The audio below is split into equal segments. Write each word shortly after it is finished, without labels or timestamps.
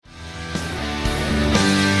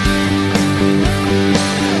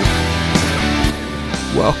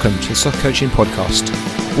Welcome to the Soccer Coaching Podcast,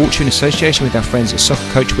 brought to you in association with our friends at Soccer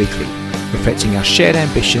Coach Weekly, reflecting our shared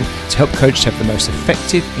ambition to help coaches have the most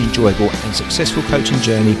effective, enjoyable and successful coaching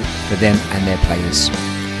journey for them and their players.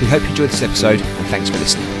 We hope you enjoyed this episode and thanks for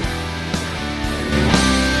listening.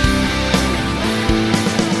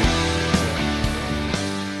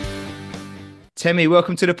 Temi,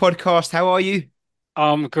 welcome to the podcast. How are you?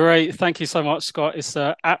 Great. Thank you so much, Scott. It's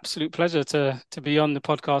an absolute pleasure to be on the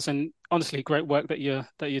podcast, and honestly, great work that you're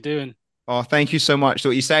doing. Oh, thank you so much.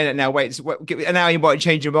 So you're saying that now. Wait, now you might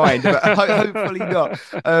change your mind, but hopefully not.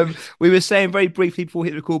 We were saying very briefly before we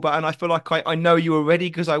hit the call button, I feel like I know you already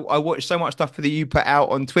because I watch so much stuff that you put out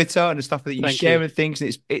on Twitter and the stuff that you share and things,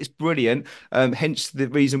 and it's brilliant. Hence the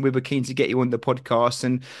reason we were keen to get you on the podcast.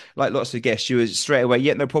 And like lots of guests, you were straight away,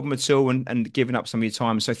 no problem at all, and giving up some of your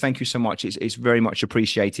time. So thank you so much. It's very much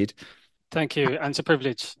appreciated. Thank you. And it's a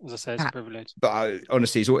privilege, as I say, it's a privilege. But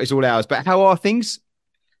honestly, it's all ours. But how are things?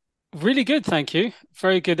 Really good, thank you.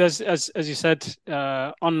 Very good. As you said,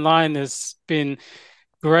 online has been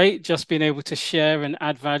great. Just being able to share and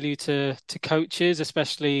add value to coaches,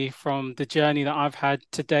 especially from the journey that I've had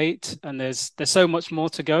to date. And there's so much more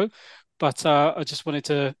to go, but I just wanted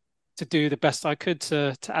to do the best I could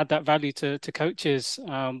to add that value to coaches,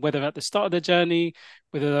 whether at the start of the journey,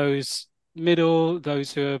 whether those middle,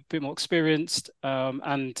 those who are a bit more experienced,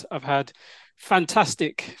 and I've had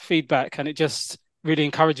fantastic feedback, and it just really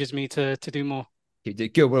encourages me to do more. You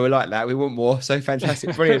did good. Well, we like that. We want more. So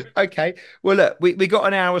fantastic. Brilliant. Okay. Well, look, we got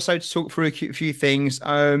an hour or so to talk through a few things.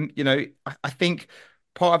 I think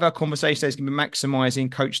part of our conversation is going to be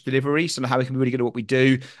maximising coach delivery, so how we can be really good at what we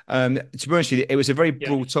do. To be honest with you, it was a very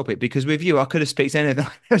broad topic because with you, I could have spoken anything.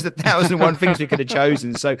 There's 1,001 things we could have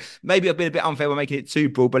chosen. So maybe I've been a bit unfair by making it too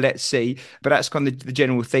broad, but let's see. But that's kind of the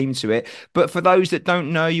general theme to it. But for those that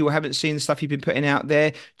don't know you or haven't seen the stuff you've been putting out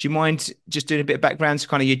there, do you mind just doing a bit of background to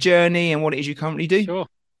kind of your journey and what it is you currently do? Sure.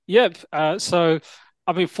 Yep. So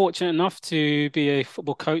I've been fortunate enough to be a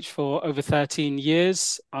football coach for over 13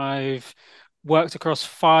 years. I've worked across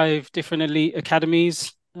 5 different elite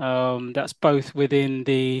academies. That's both within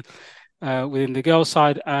the girls'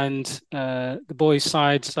 side and the boys'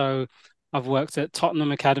 side. So I've worked at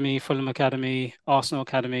Tottenham Academy, Fulham Academy, Arsenal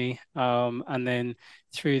Academy, and then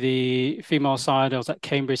through the female side, I was at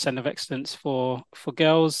Cambridge Centre of Excellence for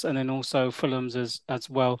girls, and then also Fulham's as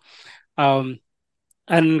well.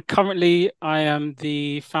 And currently, I am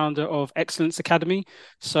the founder of Excellence Academy.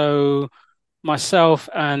 So myself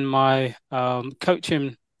and my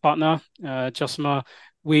coaching partner, Josma,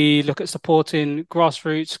 we look at supporting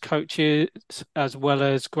grassroots coaches as well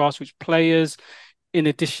as grassroots players, in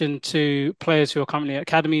addition to players who are currently at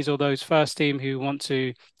academies or those first team who want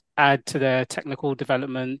to add to their technical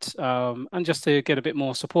development, and just to get a bit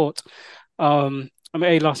more support. I'm an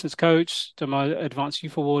A licensed coach, done my Advanced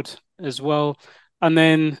Youth Award as well. And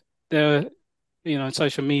then in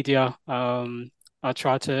social media, I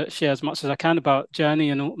try to share as much as I can about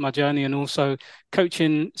my journey, and also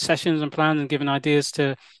coaching sessions and plans and giving ideas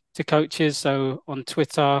to coaches. So on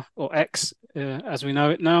Twitter or X, as we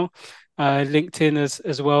know it now, LinkedIn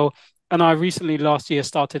as well. And I recently last year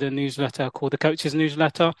started a newsletter called the Coaches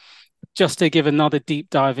Newsletter, just to give another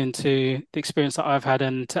deep dive into the experience that I've had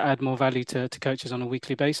and to add more value to coaches on a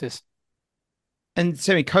weekly basis. And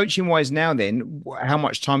so, coaching wise now, then, how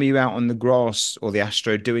much time are you out on the grass or the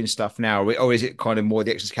Astro doing stuff now? Or is it kind of more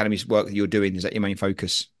the Excellence Academy's work that you're doing? Is that your main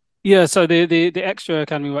focus? Yeah, so the extra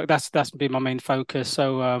academy work, that's been my main focus.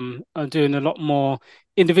 So I'm doing a lot more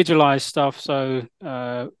individualized stuff. So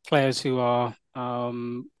players who are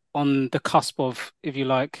on the cusp of, if you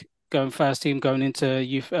like, going first team, going into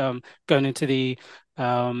youth, going into the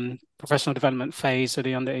professional development phase, so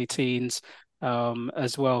the under 18s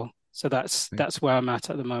as well. So that's where I'm at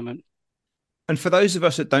the moment. And for those of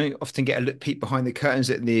us that don't often get a look peek behind the curtains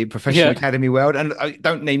at the professional academy world, and I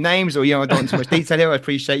don't name names or, I don't want too much detail here. I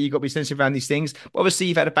appreciate you've got to be sensitive around these things. But obviously,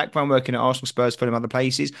 you've had a background working at Arsenal, Spurs, Fulham, other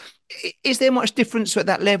places. Is there much difference at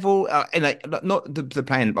that level? Not the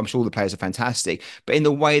playing, I'm sure the players are fantastic, but in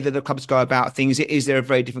the way that the clubs go about things, is there a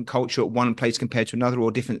very different culture at one place compared to another, or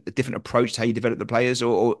different approach to how you develop the players,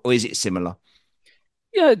 or is it similar?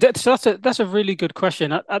 Yeah, that's a really good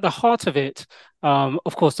question. At the heart of it,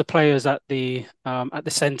 of course, the players at the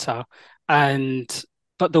center,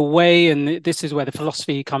 but the way, and this is where the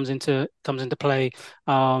philosophy comes into play.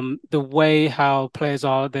 The way how players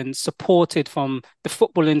are then supported from the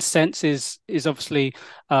footballing sense is obviously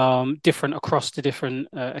different across the different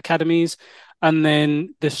academies. And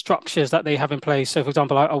then the structures that they have in place. So, for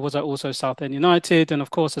example, I was at also Southend United, and of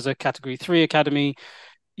course, as a Category 3 academy,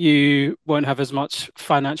 you won't have as much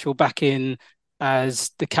financial backing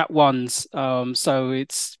as the Cat Ones. So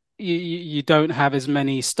it's you don't have as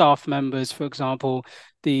many staff members, for example.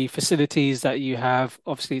 The facilities that you have,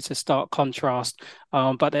 obviously, it's a stark contrast.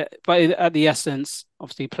 But at the essence,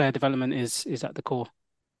 obviously, player development is at the core.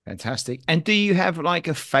 Fantastic. And do you have like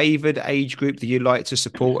a favored age group that you like to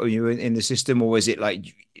support when you're in the system, or is it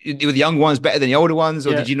like were the young ones better than the older ones,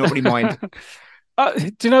 or Yeah. did you not really mind?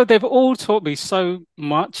 Do you know, they've all taught me so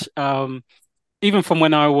much. Even from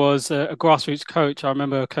when I was a grassroots coach, I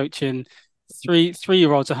remember coaching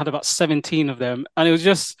three-year-olds. I had about 17 of them, and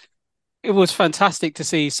it was fantastic to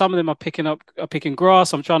see. Some of them are picking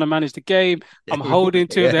grass. I'm trying to manage the game. I'm holding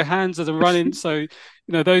two of Yeah. their hands as I'm running. So,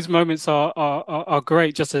 those moments are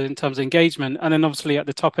great just in terms of engagement. And then obviously at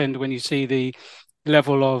the top end, when you see the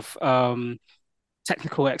level of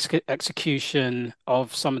technical execution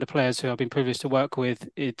of some of the players who I've been privileged to work with,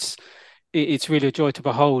 it's really a joy to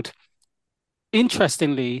behold.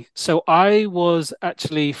 Interestingly, so I was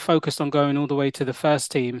actually focused on going all the way to the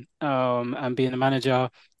first team, and being a manager,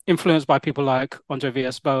 influenced by people like Andre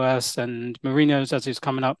Villas-Boas and Mourinho's as he's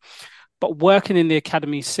coming up. But working in the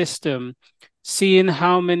academy system, seeing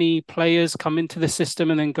how many players come into the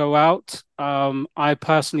system and then go out, I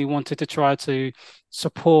personally wanted to try to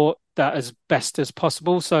support that as best as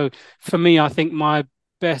possible. So for me, I think my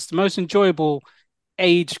most enjoyable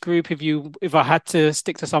age group, if I had to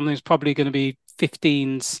stick to something, is probably going to be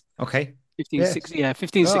 15s, Okay. 15, Yeah. 16, yeah,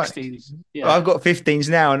 15, All right. 16s. Well, Yeah. I've got 15s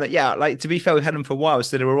now, and yeah, like to be fair, we've had them for a while,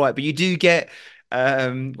 so they're all right. But you do get,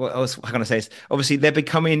 what else? How can I say this? Obviously, they're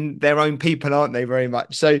becoming their own people, aren't they? Very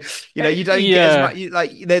much. So you don't get as Yeah. much.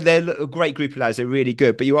 Like they're a great group of lads. They're really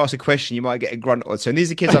good. But you ask a question, you might get a grunt or two. And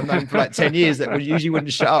these are kids I've known for like 10 years that would usually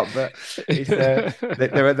wouldn't shut up, but it's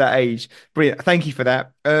they're at that age. Brilliant. Thank you for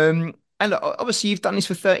that. And look, obviously, you've done this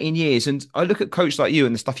for 13 years, and I look at coach like you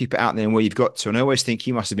and the stuff you put out there and where you've got to, and I always think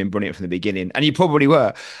you must have been brilliant from the beginning, and you probably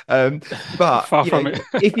were. Um, but Far from it.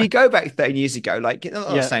 if you go back 13 years ago, like I'm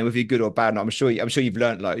not Yeah. saying whether you're good or bad, and I'm sure you've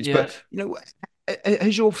learned loads, Yeah. but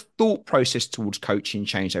has your thought process towards coaching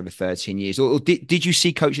changed over 13 years, or did you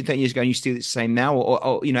see coaching 13 years ago and you still the same now,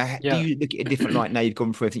 or do Yeah. you look at a different light now? You've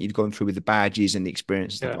gone through everything you've gone through with the badges and the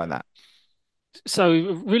experience and stuff Yeah. like that. So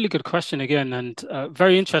really good question again, and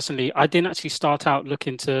very interestingly, I didn't actually start out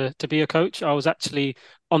looking to be a coach. I was actually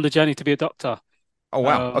on the journey to be a doctor. Oh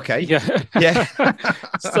wow, okay, Yeah. yeah.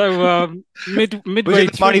 So Was midway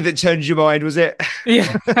it the money through, that turned your mind? Was it?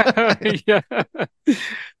 yeah, yeah.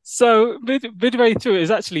 So midway through is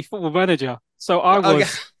actually football manager. So I Okay.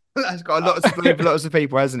 was, That's got a lot to explain for lots of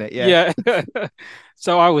people, hasn't it? Yeah. yeah.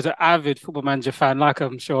 So I was an avid football manager fan, like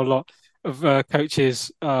I'm sure a lot of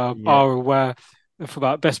coaches Yeah. are aware, for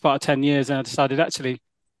about best part of 10 years, and I decided actually,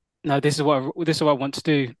 no, this is what I want to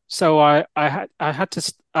do. So I had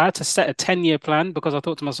to set a 10-year plan, because I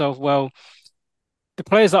thought to myself, well, the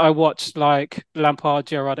players that I watch, like Lampard,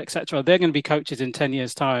 Gerrard, etc., they're going to be coaches in 10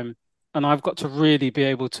 years' time. And I've got to really be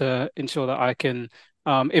able to ensure that I can,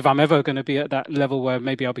 if I'm ever going to be at that level where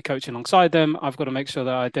maybe I'll be coaching alongside them, I've got to make sure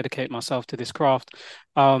that I dedicate myself to this craft.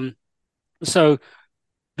 Um, so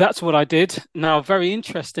that's what I did. Now, very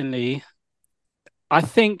interestingly, I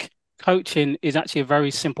think coaching is actually a very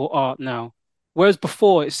simple art now. Whereas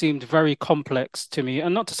before it seemed very complex to me,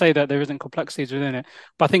 and not to say that there isn't complexities within it,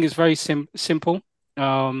 but I think it's very simple.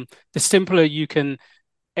 The simpler you can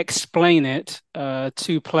explain it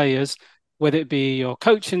to players, whether it be your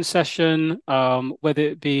coaching session, whether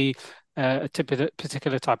it be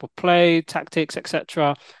particular type of play, tactics,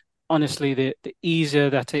 etc. Honestly, the easier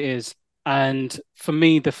that it is. And for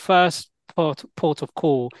me, the first port of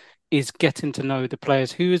call is getting to know the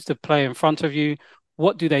players. Who is the player in front of you?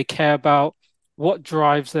 What do they care about? What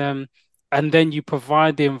drives them? And then you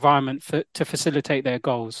provide the environment to facilitate their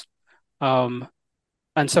goals. Um,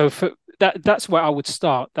 and so that's where I would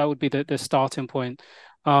start. That would be the starting point.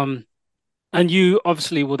 Um, and you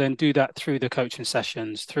obviously will then do that through the coaching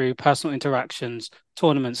sessions, through personal interactions,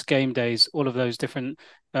 tournaments, game days, all of those different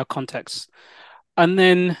contexts. And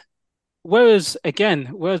then, whereas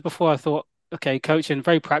before I thought, okay, coaching,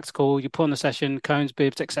 very practical, you put on the session, cones,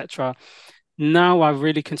 bibs, etc. Now I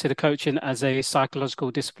really consider coaching as a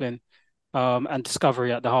psychological discipline, and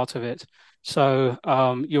discovery at the heart of it. So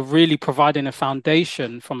you're really providing a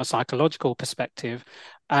foundation from a psychological perspective,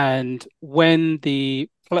 and when you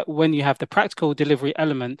have the practical delivery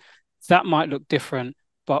element, that might look different,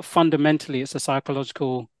 but fundamentally, it's a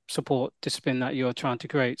psychological support discipline that you're trying to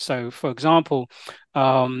create. So, for example,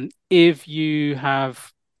 if you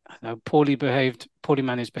have poorly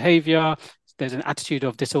managed behavior, there's an attitude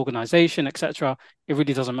of disorganization, etc. It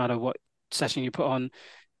really doesn't matter what session you put on.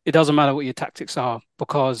 It doesn't matter what your tactics are,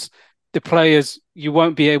 because the players, you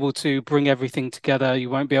won't be able to bring everything together. You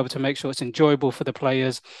won't be able to make sure it's enjoyable for the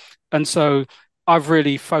players. And so I've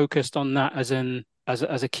really focused on that as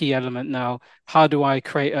a key element now. How do I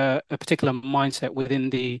create a particular mindset within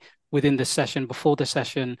the session, before the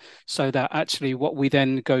session, so that actually what we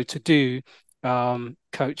then go to do,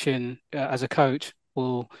 coaching as a coach,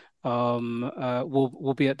 will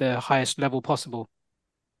be at the highest level possible.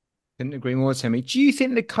 Couldn't agree more, Timmy. Do you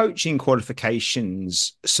think the coaching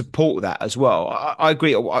qualifications support that as well? I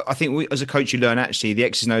agree. I think as a coach, you learn actually the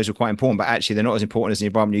X's and O's are quite important, but actually they're not as important as the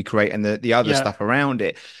environment you create and the other Yeah. stuff around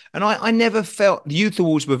it. And I never felt the youth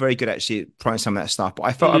awards were very good actually at trying some of that stuff, but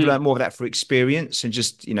I felt I've Mm, learned more of that for experience and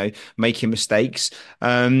just, making mistakes.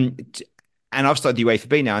 And I've started the UEFA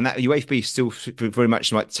B now, and that UEFA B is still very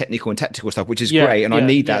much like technical and tactical stuff, which is yeah, great. And I yeah,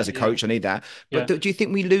 need that yeah, as a yeah, coach. I need that. But yeah. do you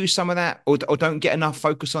think we lose some of that, or don't get enough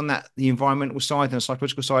focus on that, the environmental side and the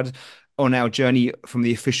psychological side, on our journey from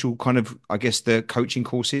the official kind of, I guess, the coaching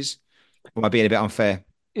courses? Or am I being a bit unfair?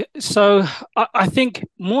 So I think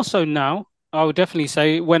more so now, I would definitely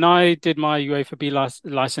say when I did my UEFA B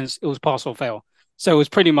license, it was pass or fail. So it was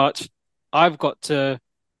pretty much I've got to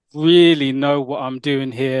really know what I'm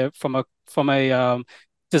doing here from a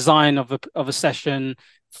design of a session,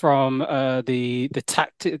 from the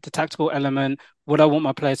tactical element, what I want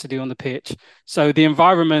my players to do on the pitch. So the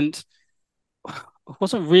environment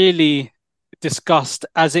wasn't really discussed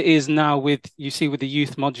as it is now, with you see with the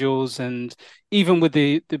youth modules, and even with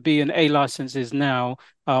the B and A licenses now.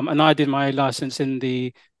 And I did my A license in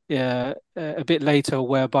the a bit later,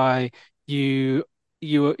 whereby you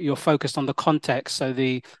you're focused on the context.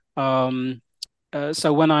 Um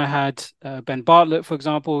so when I had Ben Bartlett, for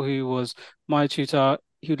example, who was my tutor,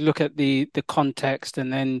 he would look at the context,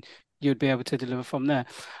 and then you'd be able to deliver from there.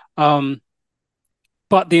 Um,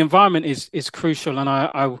 but the environment is crucial, and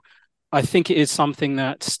I think it is something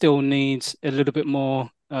that still needs a little bit more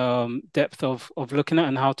depth of looking at,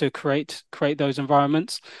 and how to create those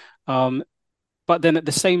environments. Um, but then at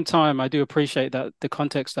the same time, I do appreciate that the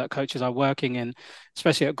context that coaches are working in,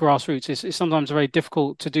 especially at grassroots, is sometimes very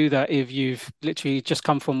difficult to do that if you've literally just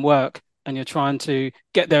come from work and you're trying to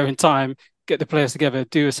get there in time, get the players together,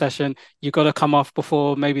 do a session. You've got to come off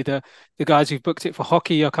before maybe the guys who've booked it for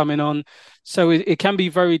hockey are coming on. So it can be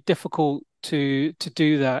very difficult to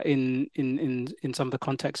do that in some of the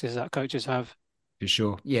contexts that coaches have. For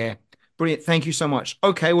sure. Yeah. Brilliant. Thank you so much.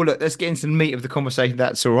 Okay, well, look, let's get into the meat of the conversation.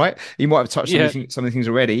 That's all right. You might have touched on Yeah, some of the things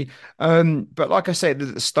already. But like I said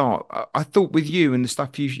at the start, I thought with you and the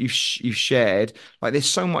stuff you've shared, like there's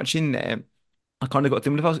so much in there. I kind of got to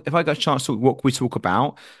think, if I got a chance to talk, what we talk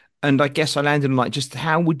about, and I guess I landed on like, just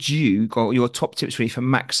how would you go your top tips really for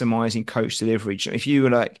maximizing coach delivery? If you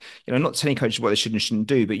were like, not telling coaches what they should and shouldn't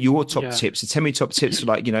do, but your top yeah. tips, so tell me top tips for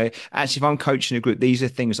like, actually if I'm coaching a group, these are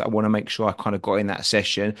things that I want to make sure I kind of got in that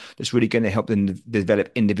session that's really going to help them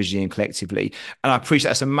develop individually and collectively. And I appreciate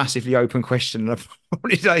that's a massively open question. And I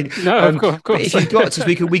probably say, No, of but course. if you've got to,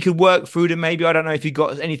 we could work through them. Maybe I don't know if you've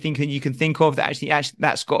got anything you can think of that actually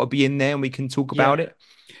that's got to be in there, and we can talk about Yeah. it.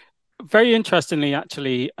 Very interestingly,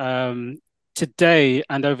 actually, today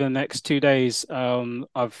and over the next 2 days,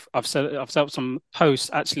 I've set up some posts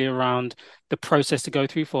actually around the process to go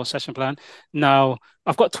through for a session plan. Now,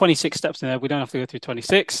 I've got 26 steps in there. We don't have to go through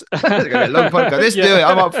 26. It's gonna be a long podcast. Let's do Yeah, it.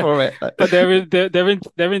 I'm up for it. but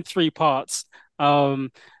they're in three parts.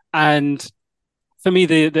 And for me,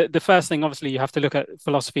 the first thing, obviously, you have to look at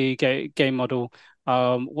philosophy, game model.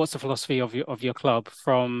 What's the philosophy of your club,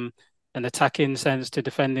 from an attacking sense to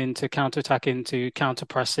defending to counter-attacking to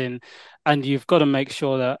counter-pressing, and you've got to make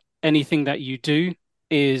sure that anything that you do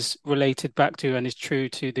is related back to and is true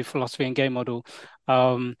to the philosophy and game model.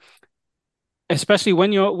 Um, Especially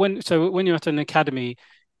when you're at an academy,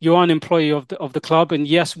 you are an employee of the club, and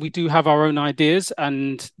yes, we do have our own ideas,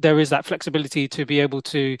 and there is that flexibility to be able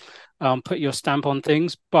to put your stamp on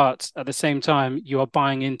things. But at the same time, you are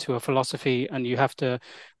buying into a philosophy, and you have to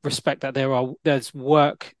respect that there's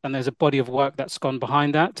work and there's a body of work that's gone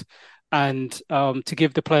behind that, and to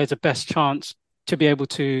give the players the best chance to be able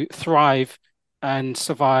to thrive and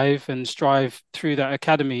survive and strive through that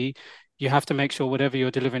academy. You have to make sure whatever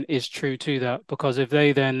you're delivering is true to that. Because if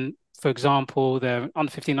they then, for example, they're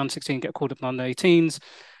under 15, under 16, get called up in under 18s,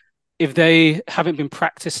 if they haven't been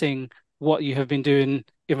practicing what you have been doing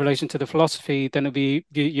in relation to the philosophy, then it'll be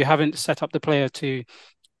you haven't set up the player to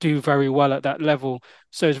do very well at that level.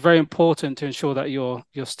 So it's very important to ensure that you're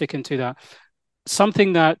sticking to that.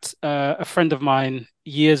 Something that a friend of mine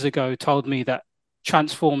years ago told me that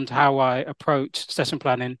transformed how I approach session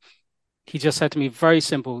planning. He just said to me, very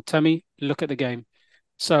simple, Tell me, look at the game.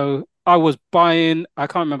 So I was buying, I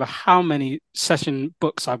can't remember how many session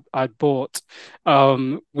books I bought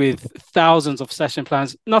with thousands of session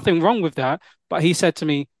plans. Nothing wrong with that. But he said to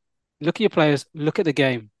me, look at your players, look at the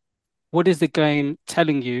game. What is the game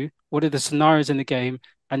telling you? What are the scenarios in the game?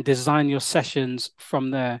 And design your sessions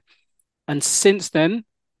from there. And since then,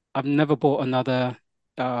 I've never bought another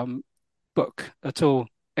um, book at all.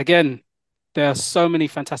 Again, there are so many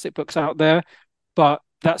fantastic books out there, but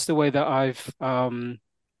that's the way that I've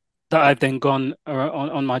then gone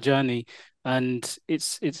on my journey, and it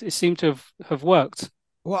seemed to have worked.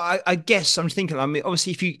 Well, I guess I'm thinking. I mean,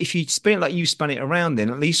 obviously, if you spin it like you spun it around,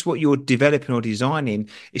 then at least what you're developing or designing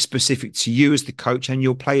is specific to you as the coach and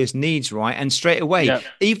your players' needs, right? And straight away, Yeah,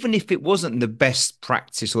 even if it wasn't the best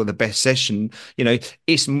practice or the best session,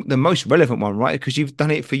 it's the most relevant one, right? Because you've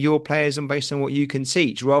done it for your players and based on what you can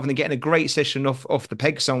teach, rather than getting a great session off the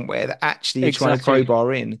peg somewhere that actually you're trying to exactly.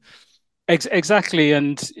 crowbar in. Exactly.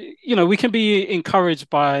 And, we can be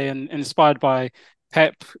encouraged by and inspired by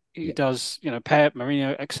Pep, who Yeah. does, Pep,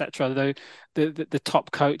 Mourinho, etc. The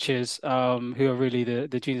top coaches who are really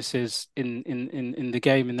the geniuses in the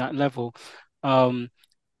game in that level. Um,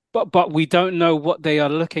 but we don't know what they are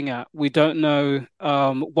looking at. We don't know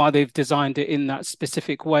why they've designed it in that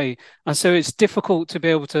specific way, and so it's difficult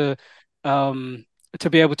um, to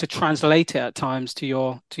be able to translate it at times to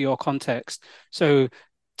your context. So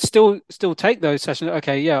still take those sessions.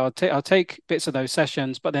 Okay, yeah, I'll take bits of those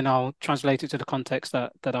sessions, but then I'll translate it to the context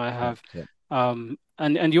that I have. Yeah.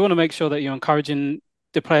 And you want to make sure that you're encouraging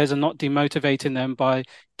the players and not demotivating them by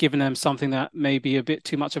giving them something that may be a bit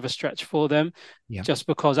too much of a stretch for them, Yeah. just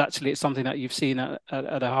because actually it's something that you've seen at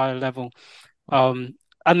a higher level. Um,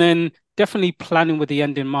 and then definitely planning with the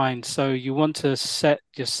end in mind. So you want to set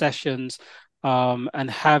your sessions and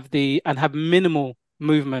have minimal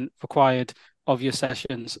movement required of your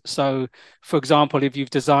sessions. So, for example, if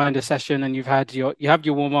you've designed a session and you have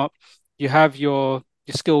your warm up, you have your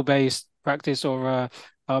skill based practice or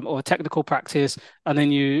technical practice, and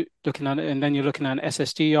then you're looking at an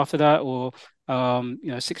SSG after that, or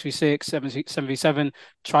 6v6, 7v7.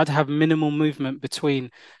 Try to have minimal movement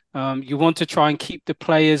between. You want to try and keep the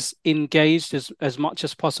players engaged as much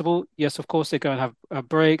as possible. Yes, of course, they go and have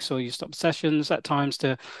breaks, or you stop sessions at times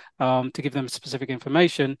to give them specific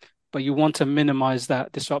information, but you want to minimize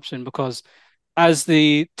that disruption because as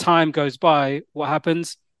the time goes by, what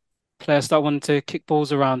happens? Players start wanting to kick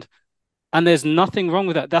balls around, and there's nothing wrong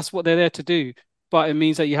with that. That's what they're there to do. But it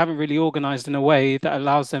means that you haven't really organized in a way that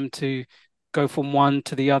allows them to go from one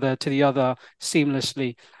to the other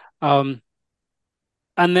seamlessly. Um,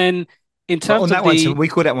 and then in On terms of that one, so the we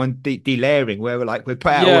call that one delayering, where we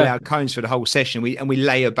put out all yeah, our cones for the whole session, we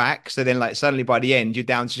layer back. So then, like suddenly by the end, you're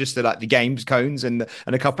down to just the games cones and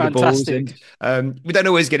a couple of balls, and fantastic. we don't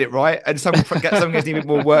always get it right, and some guys need a bit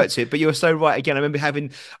more work to it. But you're so right. Again, I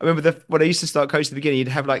remember when I used to start coaching at the beginning, you'd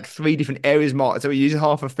have like three different areas marked, so we use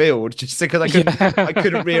half a field just because I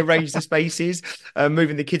couldn't Yeah, rearrange the spaces,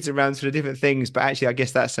 moving the kids around to the different things. But actually, I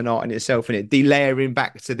guess that's an art in itself, and it delayering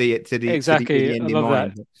back with exactly. the I end in love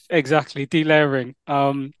that. mind. Exactly, delayering.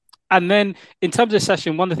 And then in terms of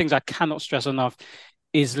session, one of the things I cannot stress enough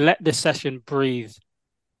is let the session breathe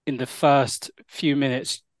in the first few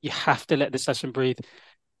minutes. You have to let the session breathe.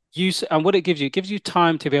 Use and what it gives you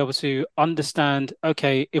time to be able to understand,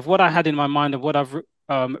 okay, if what I had in my mind and what I've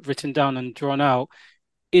written down and drawn out,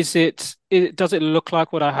 does it look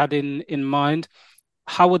like what I had in mind?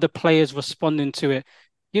 How are the players responding to it?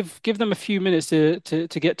 Give them a few minutes to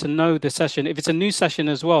get to know the session. If it's a new session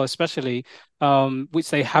as well, especially which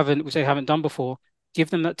they haven't done before, give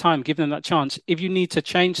them that time, give them that chance. If you need to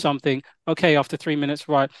change something, okay, after 3 minutes,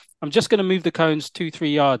 right, I'm just going to move the cones 2,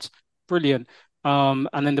 3 yards. Brilliant. And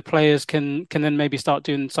then the players can then maybe start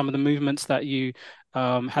doing some of the movements that you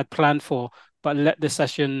had planned for. But let the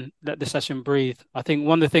session breathe. I think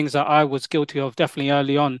one of the things that I was guilty of definitely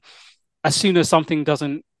early on, as soon as something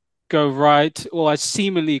doesn't go right or I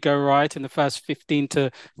seemingly go right in the first 15 to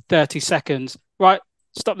 30 seconds, right,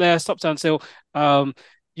 stop there, stop stand still. You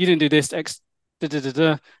didn't do this, X, da, da, da,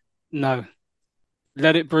 da. No,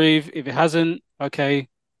 let it breathe. If it hasn't, okay,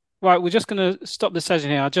 right, we're just going to stop the session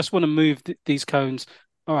here. I just want to move these cones.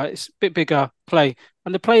 All right, it's a bit bigger, play.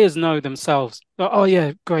 And the players know themselves. Oh,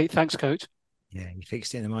 yeah, great. Thanks, coach. Yeah, you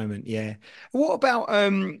fixed it in a moment. Yeah. What about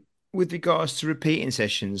with regards to repeating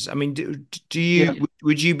sessions? I mean, do Yeah, you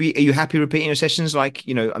would you be are you happy repeating your sessions? Like,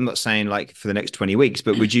 I'm not saying like for the next 20 weeks,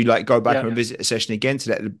 but would you like go back yeah, and revisit a session again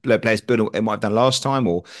to let players build on what they might have done last time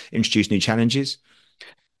or introduce new challenges?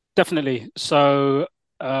 definitely. So,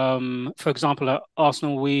 for example, at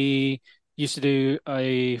Arsenal, we used to do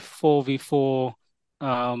a 4v4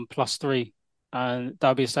 plus three. and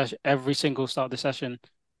that'll be a session every single start of the session.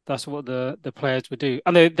 That's what the players would do,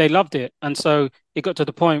 and they loved it. And so it got to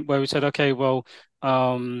the point where we said, okay, well,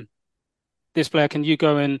 this player, can you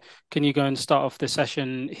go and start off the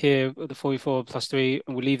session here with the 44 plus three,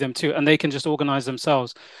 and we'll leave them too, and they can just organize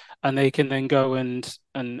themselves, and they can then go and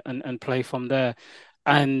play from there.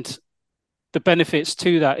 And the benefits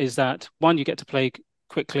to that is that one, you get to play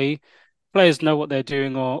quickly. Players know what they're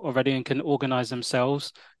doing already and can organize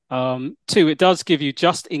themselves. Two, it does give you,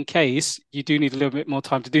 just in case you do need a little bit more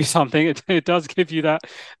time to do something, it does give you that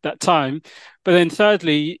time. But then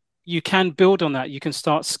thirdly, you can build on that. You can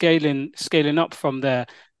start scaling up from there.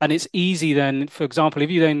 And it's easy then, for example,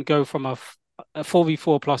 if you then go from a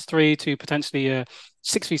 4v4 plus three to potentially a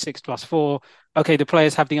 6v6 plus four, okay, the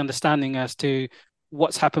players have the understanding as to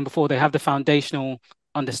what's happened before. They have the foundational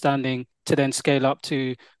understanding to then scale up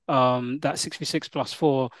to that 6v6 plus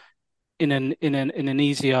four in an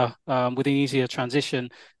easier with an easier transition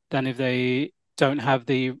than if they don't have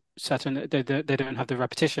the they don't have the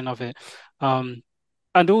repetition of it.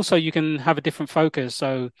 And also you can have a different focus.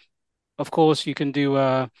 So of course you can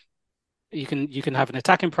do you can have an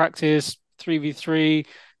attacking practice 3v3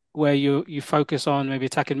 where you focus on maybe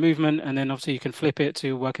attacking movement, and then obviously you can flip it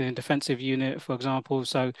to working in defensive unit, for example.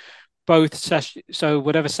 So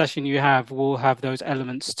whatever session you have will have those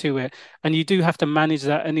elements to it, and you do have to manage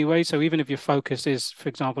that anyway. So even if your focus is, for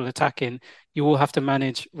example, attacking, you will have to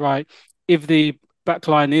manage, right, if the back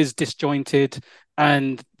line is disjointed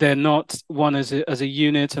and they're not one as a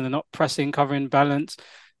unit and they're not pressing, covering, balance,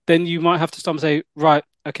 then you might have to stop and say, right,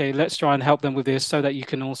 okay, let's try and help them with this so that you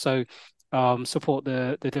can also support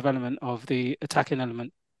the development of the attacking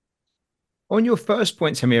element. On your first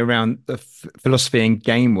point, Timmy, around the philosophy and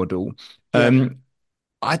game model, Yeah. um,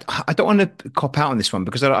 I don't want to cop out on this one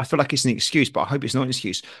because I feel like it's an excuse, but I hope it's not an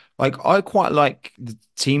excuse. Like I quite like the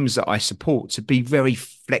teams that I support to be very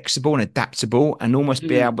flexible and adaptable and almost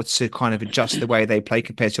be Mm. able to kind of adjust the way they play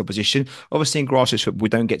compared to opposition. Obviously, in grassroots football, we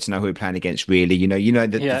don't get to know who we're playing against really. You know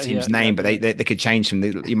the Yeah, team's yeah, yeah, name, but yeah. they could change from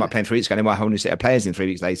you might play in 3 weeks ago, they might have a whole new set of players in 3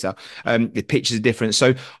 weeks later. The pitches are different,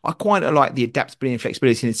 so I quite like the adaptability and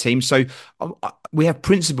flexibility in the team. So we have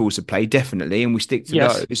principles to play definitely, and we stick to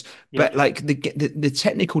Yes. those. Yeah. But like the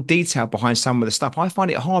technical detail behind some of the stuff, I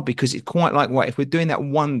find it hard because it's quite like, well, if we're doing that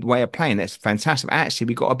one way of playing, that's fantastic. Actually,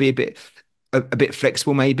 we've got to be a bit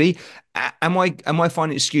flexible, maybe. Am I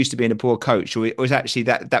finding an excuse to being a poor coach, or is actually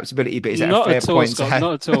that adaptability bit, is that a Not fair at all, point to Scott. have?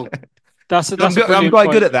 Not at all. That's a I'm brilliant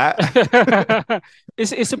quite good point. at that.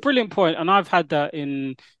 It's a brilliant point, and I've had that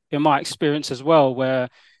in my experience as well, where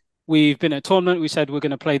we've been at a tournament, we said we're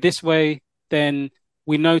going to play this way, then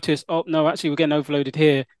we notice, oh no, actually we're getting overloaded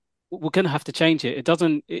here. We're going to have to change it. It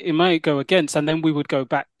doesn't, it might go against, and then we would go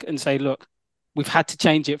back and say, look, we've had to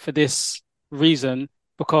change it for this reason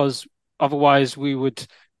because otherwise we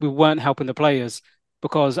weren't helping the players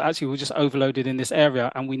because actually we were just overloaded in this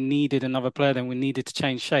area and we needed another player. Then we needed to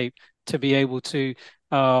change shape to be able to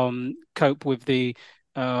cope with the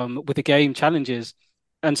game challenges.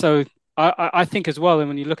 And so I think as well, and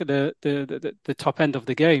when you look at the top end of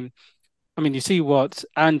the game, I mean, you see what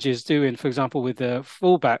Ange is doing, for example, with the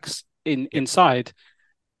fullbacks Yeah, inside.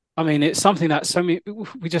 I mean, it's something that so many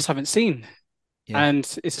we just haven't seen, yeah. and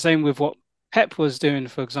it's the same with what Pep was doing,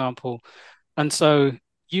 for example. And so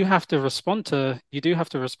you do have to respond to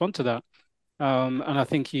that. And I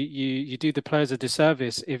think you do the players a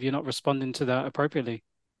disservice if you're not responding to that appropriately.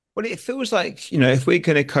 Well, it feels like, if we're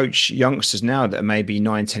going to coach youngsters now that are maybe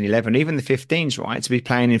 9, 10, 11, even the 15s, right, to be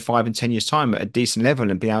playing in 5 and 10 years' time at a decent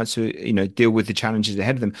level and be able to, deal with the challenges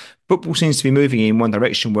ahead of them. Football seems to be moving in one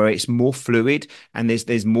direction where it's more fluid and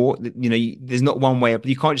there's more, there's not one way.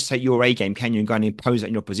 You can't just take your A game, can you, and go and impose that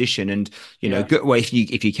in your position. And, Yeah. good way if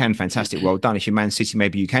you can, fantastic, well done. If you're Man City,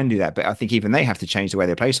 maybe you can do that. But I think even they have to change the way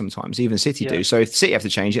they play sometimes. Even City Yeah. do. So if City have to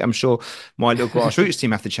change it, I'm sure my little grassroots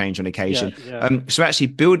team have to change on Yeah. occasion. Yeah. So actually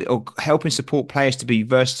build or helping support players to be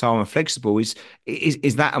versatile and flexible is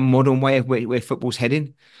that a modern way of where football's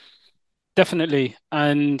heading? Definitely.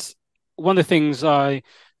 And one of the things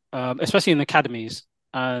especially in academies,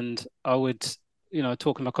 and I would,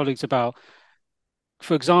 talk to my colleagues about,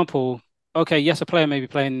 for example, okay, yes, a player may be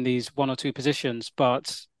playing these one or two positions,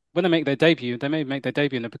 but when they make their debut, they may make their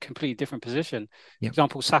debut in a completely different position. For Yeah,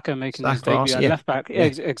 example, Saka making his debut class. at Yeah, left back. Yeah,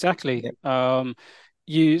 yeah, exactly. yeah.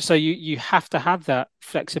 You have to have that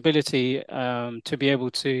flexibility to be able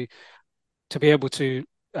to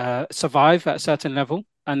survive at a certain level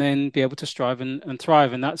and then be able to strive and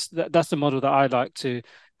thrive. And that's the model that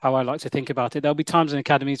how I like to think about it. There'll be times in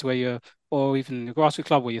academies where or even in the grassroots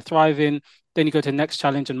club where you're thriving. Then you go to the next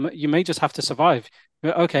challenge and you may just have to survive.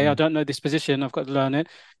 Okay, I Mm. don't know this position. I've got to learn it.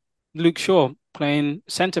 Luke Shaw playing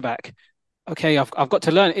centre back. Okay, I've got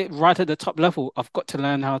to learn it right at the top level. I've got to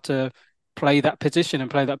learn how to play that position and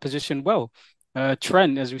play that position well.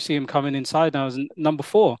 Trent, as we see him coming inside now as number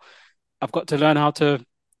four, I've got to learn how to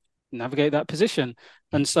navigate that position.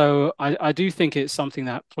 And so I do think it's something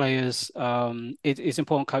that players, it's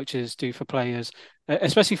important coaches do for players,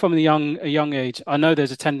 especially from a young age. I know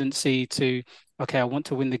there's a tendency to, okay, I want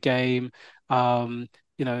to win the game. Um,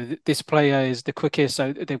 this player is the quickest,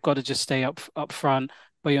 so they've got to just stay up front.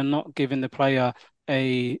 But you're not giving the player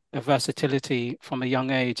a versatility from a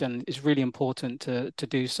young age, and it's really important to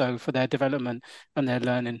do so for their development and their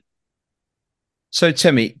learning. So,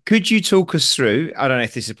 Temi, could you talk us through? I don't know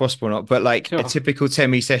if this is possible or not, but like a Sure. typical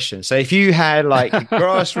Temi session. So, if you had like a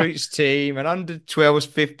grassroots team, an under 12s,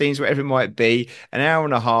 15s, whatever it might be, an hour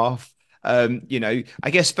and a half, I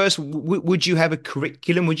guess first, would you have a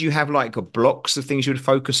curriculum? Would you have like a blocks of things you would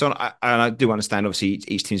focus on? And I do understand, obviously,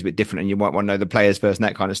 each team's a bit different and you might want to know the players first and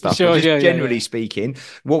that kind of stuff. But Sure, just yeah, yeah, generally yeah. speaking,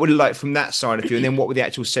 what would it like from that side of you? And then what would the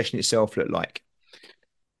actual session itself look like?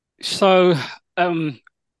 So, um,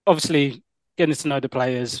 obviously, getting to know the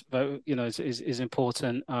players, but is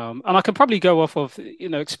important. And I can probably go off of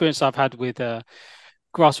experience I've had with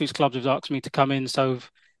grassroots clubs who've asked me to come in. So,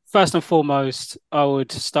 first and foremost, I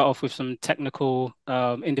would start off with some technical,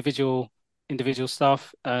 individual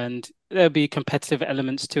stuff, and there'll be competitive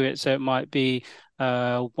elements to it. So it might be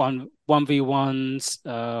one v ones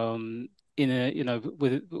in a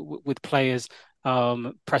with players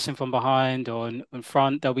pressing from behind or in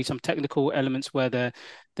front. There'll be some technical elements where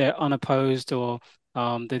they're unopposed or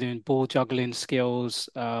they're doing ball juggling skills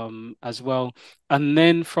as well. And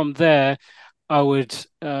then from there, I would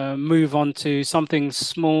move on to something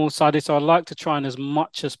small sided. So I like to try and as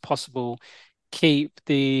much as possible keep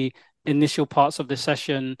the initial parts of the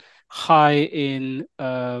session high in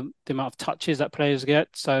the amount of touches that players get.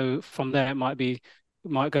 So from there, it might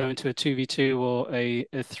go into a 2v2 or a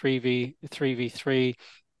 3v3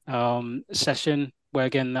 session where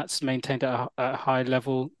again that's maintained at a high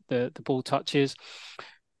level, the ball touches.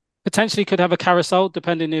 Potentially could have a carousel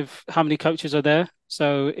depending if how many coaches are there.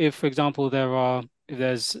 So if, for example, if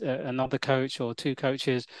there's another coach or two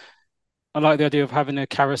coaches, I like the idea of having a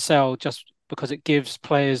carousel just because it gives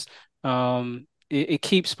players, it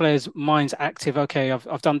keeps players' minds active. Okay,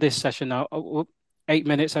 I've done this session now, 8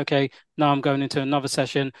 minutes. Okay, now I'm going into another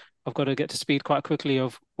session. I've got to get to speed quite quickly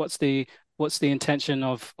of what's the intention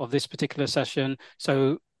of this particular session.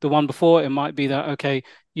 So the one before it might be that okay,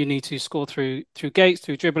 you need to score through gates,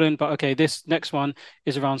 through dribbling, but okay, this next one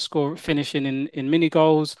is around score finishing in mini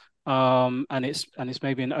goals. And it's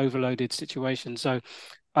maybe an overloaded situation. So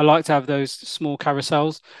I like to have those small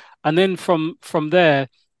carousels. And then from there,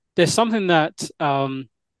 there's something that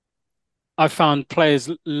I found players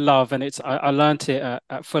love, and I learned it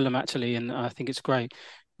at Fulham actually, and I think it's great,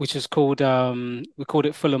 which is called we called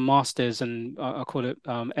it Fulham Masters, and I call it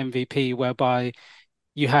MVP, whereby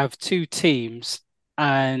you have two teams,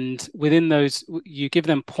 and within those, you give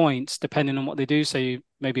them points depending on what they do. So you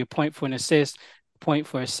maybe a point for an assist, point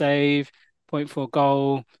for a save, point for a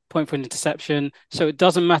goal, point for an interception. So it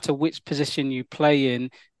doesn't matter which position you play in,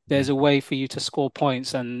 there's a way for you to score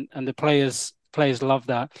points, and the players love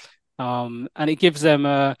that. And it gives them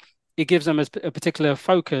a particular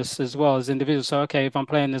focus as well as individuals. So okay, if I'm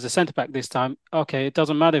playing as a centre back this time, okay, it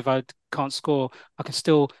doesn't matter if I can't score, I can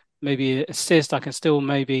still maybe assist. I can still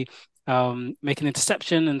maybe make an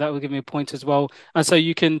interception, and that will give me a point as well. And so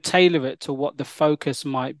you can tailor it to what the focus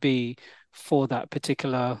might be for that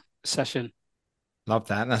particular session. Love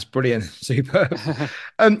that. That's brilliant. Superb.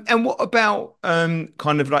 And what about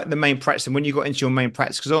kind of like the main practice and when you got into your main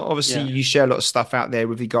practice? Because obviously Yeah. you share a lot of stuff out there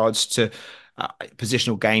with regards to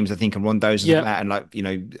positional games, I think, and rondos and stuff like Yeah. that, and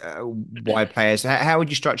like wide players. How would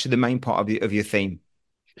you structure the main part of your theme?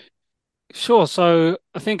 Sure. So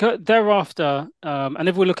I think thereafter, and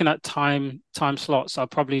if we're looking at time slots, I'll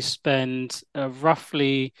probably spend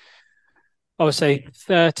roughly, I would say,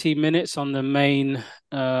 30 minutes on the main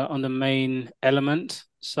element.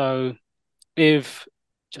 So if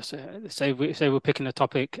just say we're picking a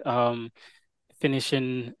topic,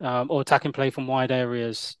 finishing or attacking play from wide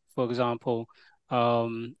areas, for example,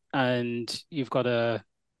 and you've got to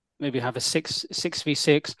maybe have a six v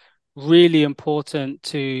six. Really important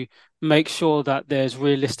to make sure that there's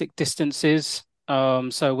realistic distances.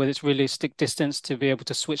 So whether it's realistic distance to be able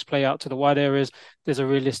to switch play out to the wide areas, there's a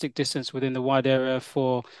realistic distance within the wide area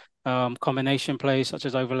for combination plays such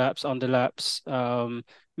as overlaps, underlaps.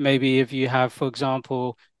 Maybe if you have, for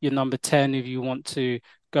example, your number 10, if you want to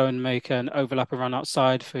go and make an overlap and run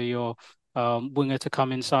outside for your winger to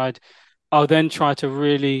come inside, I'll then try to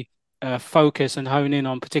really focus and hone in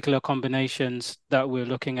on particular combinations that we're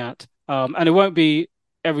looking at. And it won't be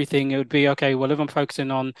everything. It would be, okay, well, if I'm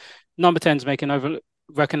focusing on number 10s making over,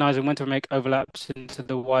 recognizing when to make overlaps into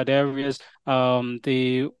the wide areas,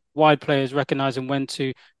 the wide players recognizing when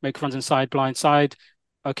to make runs inside blind side.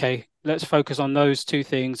 Okay, let's focus on those two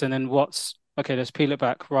things. And then okay, let's peel it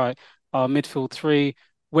back. Right. Our midfield three,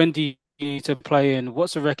 when do you need to play in?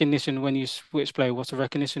 What's the recognition when you switch play? What's the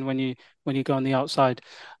recognition when you go on the outside?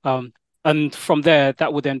 Um, and from there,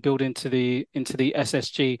 that will then build into the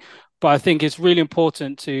SSG. But I think it's really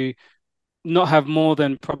important to not have more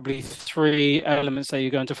than probably three elements that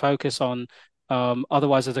you're going to focus on.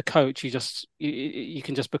 Otherwise, as a coach, you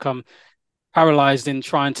can just become paralyzed in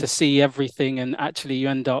trying to see everything, and actually you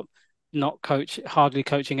end up not hardly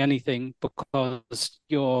coaching anything because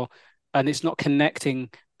and it's not connecting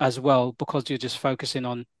as well because you're just focusing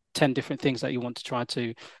on 10 different things that you want to try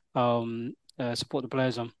to support the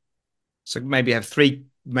players on. So maybe have three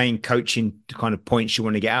main coaching kind of points you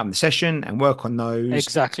want to get out of the session and work on those.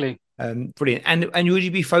 Exactly. Brilliant. And would you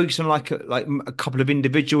be focusing on like a couple of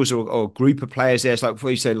individuals or a group of players there? It's like what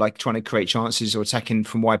you said, like trying to create chances or attacking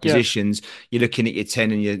from wide Yeah. positions. You're looking at your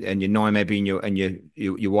 10 and your 9 maybe and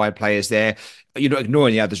your wide players there. You're not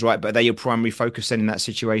ignoring the others, right? But they're your primary focus then in that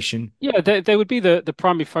situation. Yeah, they would be the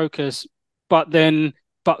primary focus, but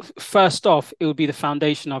first off, it would be the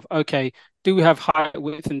foundation of, okay, do we have height,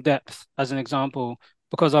 width, and depth as an example?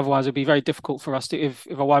 Because otherwise it'd be very difficult for us to, if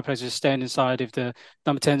a wide player is just staying inside, if the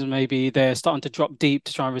number 10s maybe they're starting to drop deep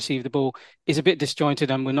to try and receive the ball, it's a bit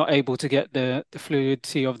disjointed and we're not able to get the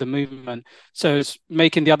fluidity of the movement. So it's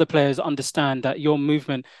making the other players understand that your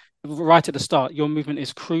movement, right at the start, your movement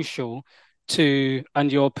is crucial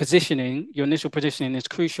and your positioning, your initial positioning is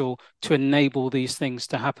crucial to enable these things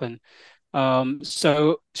to happen.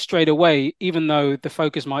 So straight away, even though the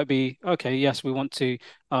focus might be, okay, yes, we want to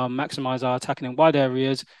maximize our attacking in wide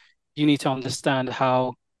areas, you need to understand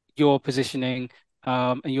how your positioning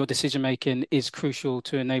and your decision making is crucial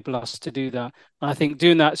to enable us to do that. And I think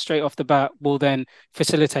doing that straight off the bat will then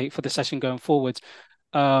facilitate for the session going forwards.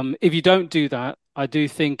 If you don't do that, I do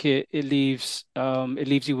think it leaves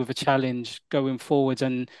you with a challenge going forwards,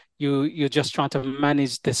 and you're just trying to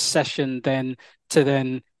manage the session then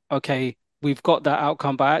okay, we've got that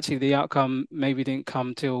outcome, but actually the outcome maybe didn't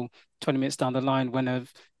come till 20 minutes down the line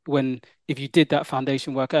when if you did that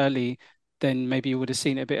foundation work early, then maybe you would have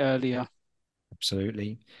seen it a bit earlier.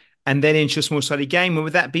 Absolutely. And then into a small sided game,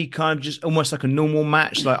 would that be kind of just almost like a normal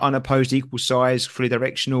match, like unopposed, equal size, fully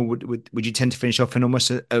directional? Would you tend to finish off in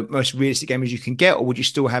almost a most realistic game as you can get, or would you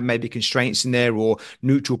still have maybe constraints in there or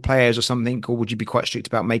neutral players or something, or would you be quite strict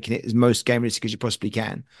about making it as most game realistic as you possibly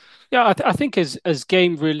can? Yeah, I think as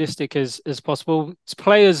game realistic as possible.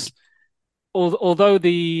 Players, although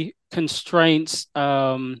the constraints,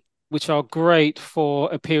 which are great for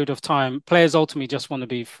a period of time, players ultimately just want to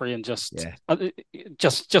be free and Yeah.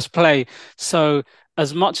 just play. So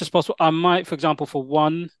as much as possible, I might, for example, for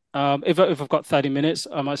one, if I've got 30 minutes,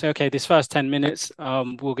 I might say, okay, this first 10 minutes,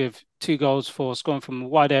 we'll give two goals for scoring from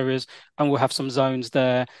wide areas, and we'll have some zones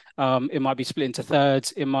there. It might be split into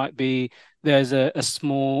thirds. It might be there's a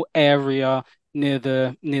small area near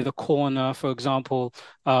the corner, for example.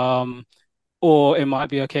 Or it might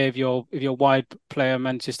be okay if your wide player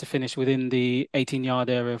manages to finish within the 18-yard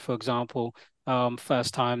area, for example,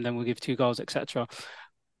 first time, then we'll give two goals, etc.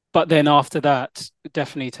 But then after that,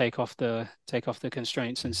 definitely take off the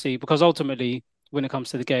constraints and see, because ultimately, when it comes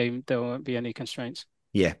to the game, there won't be any constraints.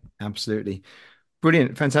 Yeah, absolutely.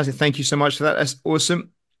 Brilliant. Fantastic. Thank you so much for that. That's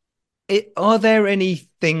awesome. Are there any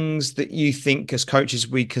things that you think as coaches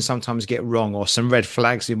we can sometimes get wrong, or some red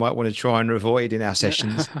flags we might want to try and avoid in our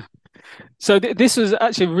sessions? So this was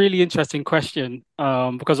actually a really interesting question,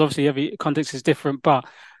 because obviously every context is different. But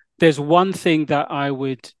there's one thing that I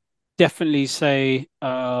would definitely say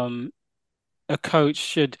a coach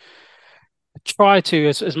should try to,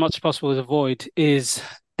 as much as possible, avoid is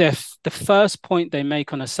the first point they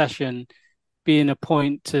make on a session being a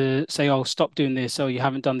point to say, "Oh, stop doing this," or "You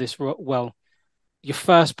haven't done this well." Your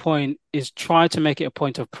first point is try to make it a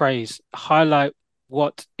point of praise. Highlight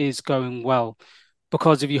what is going well,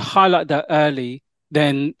 because if you highlight that early,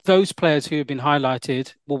 then those players who have been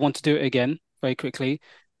highlighted will want to do it again very quickly.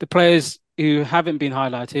 The players who haven't been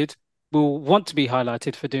highlighted will want to be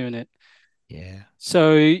highlighted for doing it. Yeah.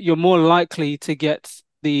 So you're more likely to get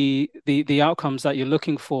the outcomes that you're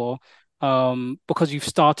looking for, because you've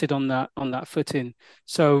started on that footing.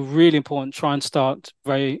 So really important. Try and start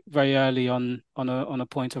very very early on a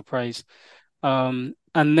point of praise. And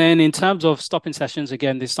then in terms of stopping sessions,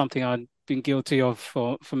 again, there's something I'd been guilty of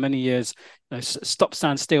for many years. Stop,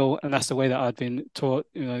 stand still, and that's the way that I'd been taught.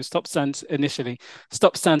 Stop, stand initially,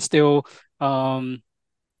 stop, stand still,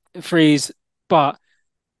 freeze. But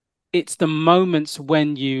it's the moments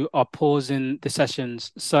when you are pausing the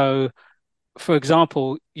sessions. So, for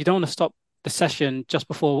example, you don't want to stop the session just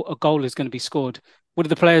before a goal is going to be scored. What do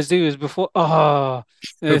the players do is before,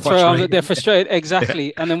 they Feel throw up, they're frustrated. frustrated. Yeah.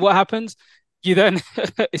 Exactly. And then what happens? You then,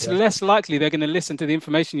 it's Yeah. less likely they're going to listen to the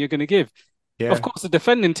information you're going to give. Of Yeah. course, the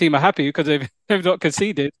defending team are happy because they've not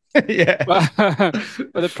conceded. Yeah. But,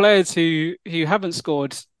 but the players who haven't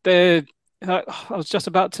scored, they're like, "Oh, I was just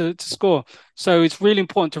about to score." So it's really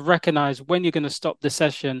important to recognize when you're going to stop the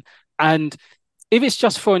session. And if it's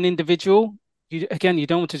just for an individual, you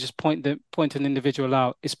don't want to just point an individual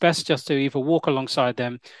out. It's best just to either walk alongside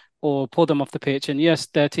them or pull them off the pitch. And yes,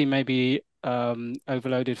 their team may be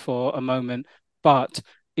overloaded for a moment, but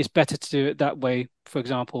it's better to do it that way. For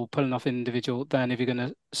example, pulling off an individual than if you're going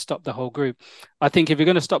to stop the whole group. I think if you're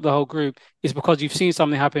going to stop the whole group, it's because you've seen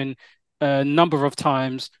something happen a number of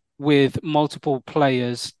times with multiple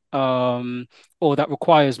players, or that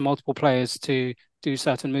requires multiple players to do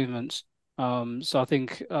certain movements. So I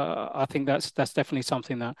think that's definitely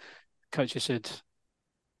something that coaches should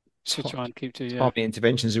try and keep to. Yeah. Timely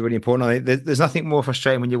interventions are really important. I think there's nothing more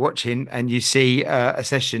frustrating when you're watching and you see a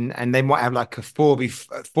session and they might have like a four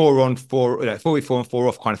on four, 4v4 and four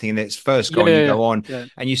off kind of thing. And it's first Yeah, goal and you yeah, go on yeah,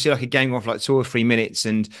 and you see like a game off like 2 or 3 minutes.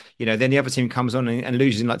 And, then the other team comes on and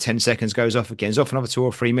loses in like 10 seconds, goes off again. It's off another 2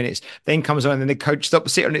 or 3 minutes, then comes on and then the coach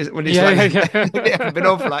stops it when it's yeah, like yeah, they yeah. haven't been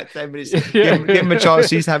on for like 10 minutes. Yeah, Give them a chance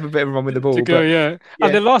to have a bit of a run with the to ball. go. But Yeah, and yeah,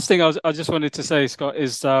 the last thing I just wanted to say, Scott,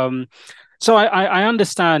 is so I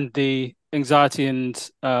understand the anxiety and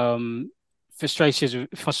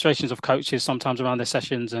frustrations of coaches sometimes around their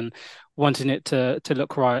sessions and wanting it to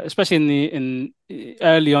look right, especially in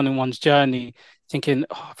early on in one's journey, thinking,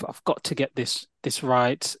 oh, I've got to get this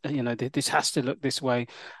right. This has to look this way.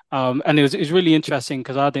 And it was really interesting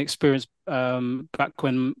because I had the experience back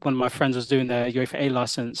when one of my friends was doing their UEFA A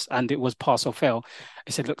license and it was pass or fail. I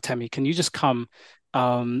said, "Look, Temi, can you just come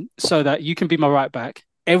so that you can be my right back?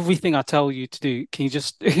 Everything I tell you to do, can you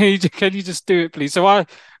just can you just do it, please?" So I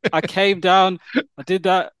came down, I did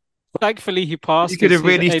that. Thankfully, he you passed could have his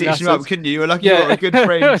really A stitched him up, lessons. couldn't you? You were lucky you got a Yeah. good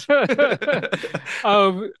friend.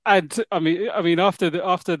 And I mean, after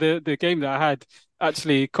the game that I had,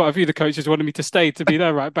 actually, quite a few of the coaches wanted me to stay to be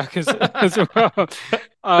there right back as well.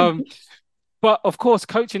 Um, but of course,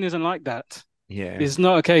 coaching isn't like that. Yeah. It's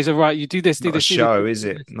not a case of right, you Not a do this, show, is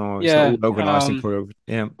do it? this. No, it's not Yeah. all organized and choreographed.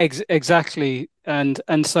 Yeah. Exactly.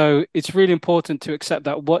 And so it's really important to accept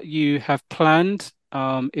that what you have planned,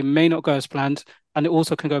 it may not go as planned, and it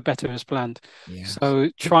also can go better as planned. Yeah. So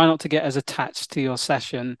try not to get as attached to your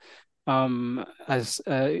session, as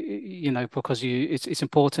because it's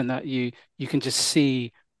important that you can just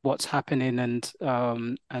see what's happening and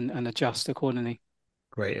adjust accordingly.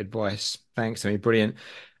 Great advice. Thanks, Amy. Brilliant.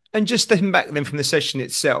 And just stepping back then from the session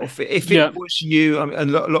itself, if it Yeah, was you, I mean, a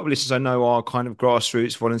lot of listeners I know are kind of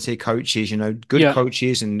grassroots volunteer coaches, good yeah,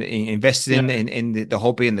 coaches and invested yeah, in the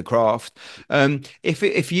hobby and the craft.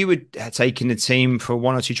 If you were taking the team for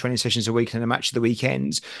 1 or 2 training sessions a week and a match of the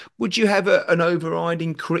weekends, would you have an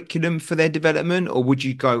overriding curriculum for their development, or would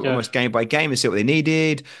you go yeah, almost game by game and see what they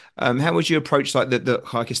needed? How would you approach like the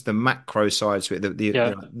I guess the macro side to it,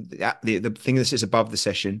 yeah. the thing that sits above the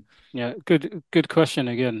session? Yeah, good question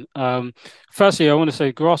again. Firstly, I want to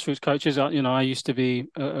say grassroots coaches. I used to be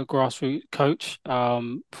a grassroots coach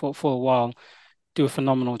for a while. Do a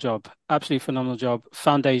phenomenal job, absolutely phenomenal job.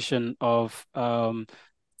 Foundation of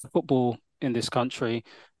football in this country.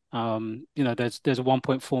 There's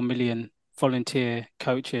 1.4 million volunteer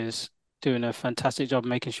coaches doing a fantastic job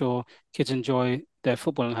making sure kids enjoy their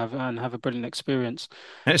football and have a brilliant experience.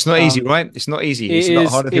 And it's not easy, Um, right? It's not easy. it It's a lot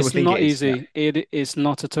is harder than people it's think it not is. Yeah. easy. It is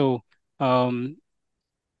not at all. Um,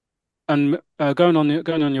 and going on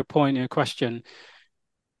your point, your question,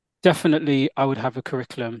 definitely I would have a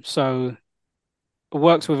curriculum. So I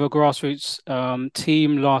worked with a grassroots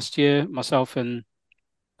team last year, myself and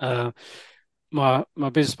uh, my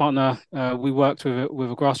business partner. We worked with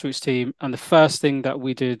a grassroots team, and the first thing that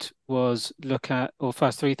we did was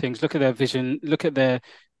first three things: look at their vision, look at their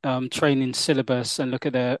training syllabus, and look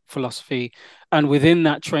at their philosophy. And within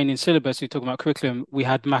that training syllabus, you're talking about curriculum, we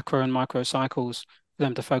had macro and micro cycles for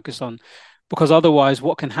them to focus on. Because otherwise,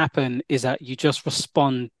 what can happen is that you just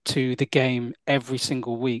respond to the game every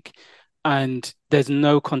single week, and there's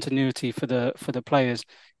no continuity for the players.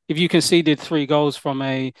 If you conceded three goals from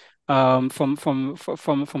a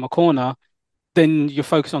corner, then you're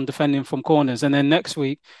focused on defending from corners. And then next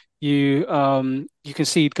week, you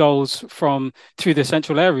concede goals from through the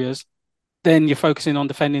central areas, then you're focusing on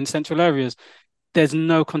defending central areas. There's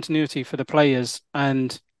no continuity for the players,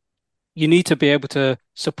 and you need to be able to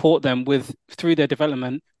support them with through their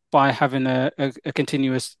development by having a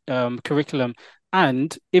continuous curriculum.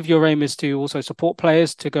 And if your aim is to also support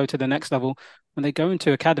players to go to the next level, when they go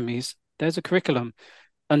into academies, there's a curriculum.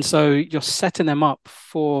 And so you're setting them up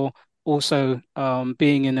for also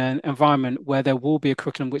being in an environment where there will be a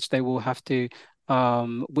curriculum which they will have to,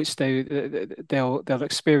 which they'll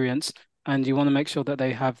experience, and you want to make sure that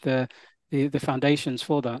they have the foundations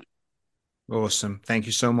for that. Awesome. Thank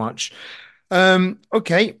you so much.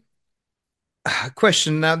 Okay.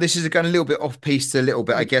 Question now. This is going a little bit off piste a little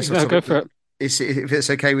bit, I guess, off No, go topic. for it. If it's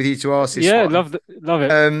okay with you to ask this Yeah, one. love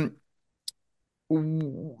it. Um,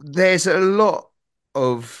 there's a lot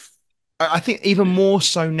of, I think even more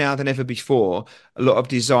so now than ever before, a lot of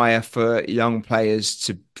desire for young players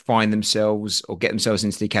to find themselves or get themselves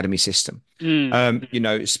into the academy system.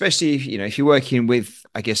 Mm. Especially if, if you're working with,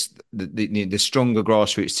 I guess, the stronger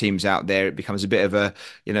grassroots teams out there, it becomes a bit of a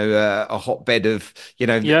hotbed of,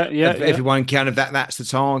 Yeah, yeah, of yeah, everyone kind of that's the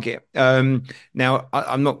target. Now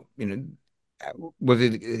I'm not, whether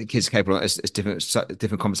the kids are capable is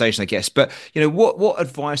different conversation, I guess. But what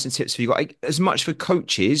advice and tips have you got, as much for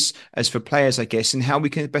coaches as for players, I guess, and how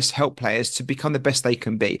we can best help players to become the best they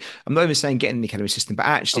can be? I'm not even saying get in the academy system, but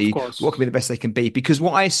of actually, what course. can be the best they can be? Because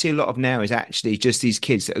what I see a lot of now is actually just these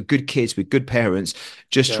kids that are good kids with good parents,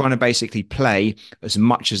 just Yeah. trying to basically play as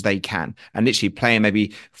much as they can, and literally playing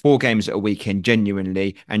maybe 4 games at a weekend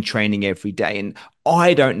genuinely and training every day. And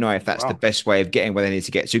I don't know if that's the Wow. best way of getting where they need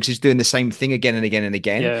to get to, because it's doing the same thing again and again and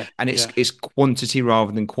again, Yeah, and it's yeah, it's quantity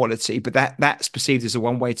rather than quality. But that's perceived as a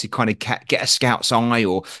one way to kind of get a scout's eye,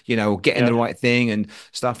 or or getting the yeah. right thing and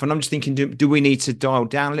stuff. And I'm just thinking, do we need to dial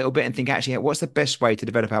down a little bit and think actually, what's the best way to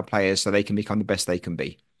develop our players so they can become the best they can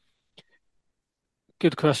be?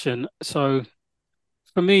 Good question. So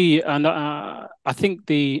for me, and I think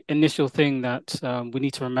the initial thing that we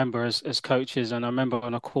need to remember as coaches, and I remember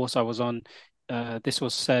on a course I was on, this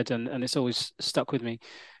was said, and it's always stuck with me.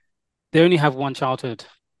 They only have one childhood,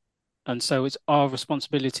 and so it's our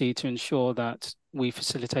responsibility to ensure that we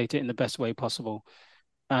facilitate it in the best way possible.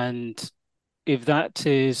 And if that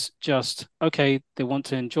is just okay, they want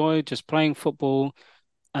to enjoy just playing football,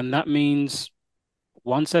 and that means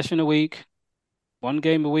one session a week, one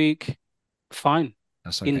game a week, fine.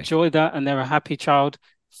 That's okay. Enjoy that, and they're a happy child.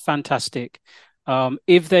 Fantastic.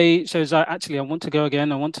 If they shows that actually I want to go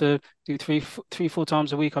again, I want to do 4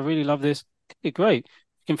 times a week. I really love this. Okay, great.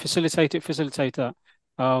 You can facilitate that.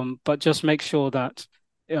 But just make sure that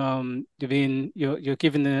you're giving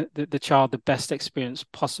the child the best experience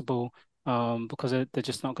possible, because they're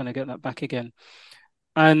just not going to get that back again.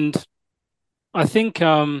 And I think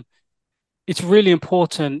it's really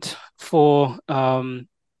important for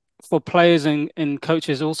players and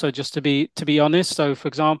coaches also just to be honest. So, for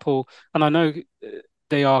example, and I know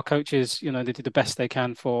they are coaches, they do the best they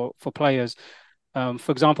can for players.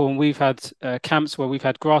 For example, when we've had camps where we've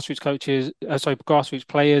had grassroots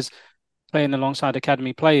players playing alongside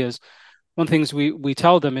academy players, one of the things we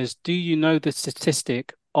tell them is, do you know the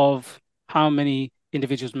statistic of how many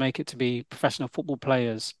individuals make it to be professional football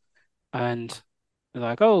players? And they're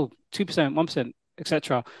like, oh, 2%, 1%,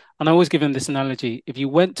 etc. And I always give them this analogy. If you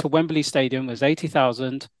went to Wembley Stadium, there's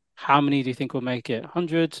 80,000. How many do you think will make it?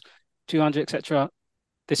 100, 200, etc.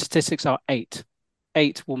 The statistics are eight.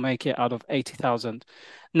 Eight will make it out of 80,000.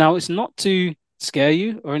 Now, it's not to scare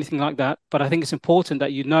you or anything like that, but I think it's important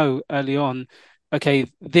that you know early on, okay,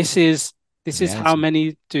 The this is how reality.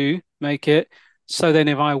 many do make it. So then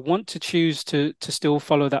if I want to choose to still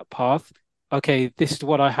follow that path, okay, this is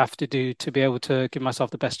what I have to do to be able to give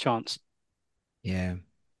myself the best chance. Yeah,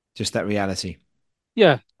 just that reality.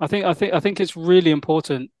 Yeah, I think it's really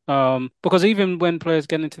important, because even when players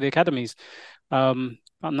get into the academies, about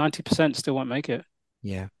 90% still won't make it.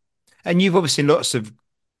 Yeah. And you've obviously lots of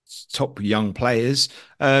top young players.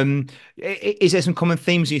 Is there some common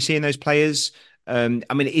themes you see in those players? I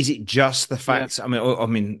mean, is it just the Yeah, fact?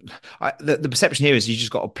 The perception here is you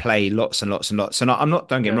just got to play lots and lots and lots. And I'm not,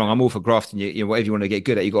 don't get me yeah, wrong, I'm all for grafting. Whatever you want to get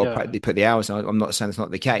good at, you got to yeah, put the hours. I'm not saying it's not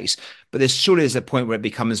the case, but there's a point where it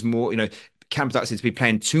becomes more, counterproductive to be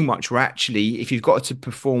playing too much. Where actually, if you've got to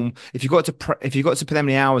perform, if you've got to put that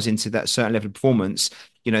many hours into that certain level of performance,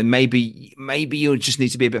 maybe you'll just need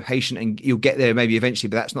to be a bit patient and you'll get there maybe eventually,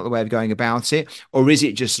 but that's not the way of going about it. Or is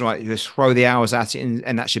it just like just throw the hours at it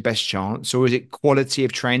and that's your best chance? Or is it quality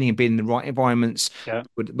of training and being in the right environments yeah.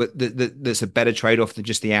 that's a better trade-off than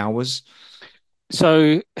just the hours?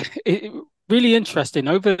 So, it really interesting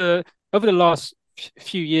over the last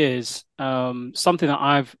few years, something that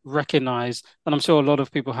I've recognized, and I'm sure a lot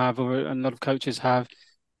of people have, or a lot of coaches have,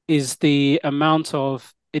 is the amount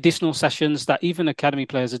of additional sessions that even academy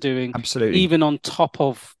players are doing, Absolutely. even on top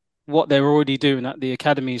of what they're already doing at the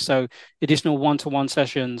academy. So additional one-to-one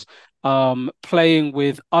sessions, playing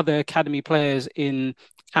with other academy players in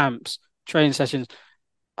camps, training sessions.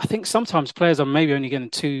 I think sometimes players are maybe only getting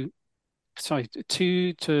 2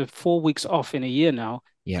 to 4 weeks off in a year now,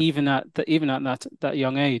 Yeah. even at that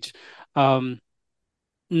young age. Um,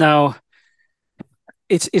 Now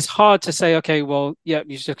it's hard to say, okay, well, yeah,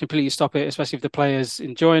 you should completely stop it, especially if the player's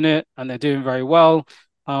enjoying it and they're doing very well.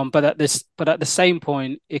 But at the same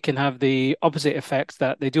point, it can have the opposite effect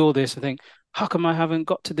that they do all this and think, how come I haven't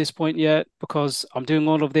got to this point yet? Because I'm doing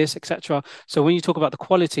all of this, etc. So when you talk about the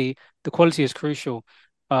quality is crucial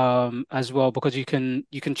as well, because you can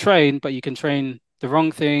train, but you can train the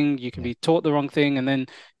wrong thing, you can Yeah. be taught the wrong thing, and then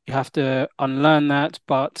you have to unlearn that.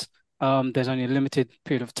 But there's only a limited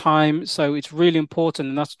period of time, so it's really important,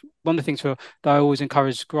 and that's one of the things that I always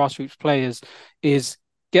encourage grassroots players is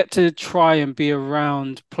get to try and be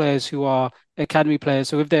around players who are academy players.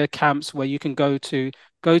 So if there are camps where you can go to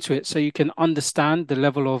it, so you can understand the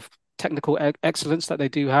level of technical excellence that they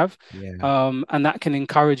do have, Yeah. and that can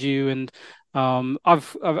encourage you. And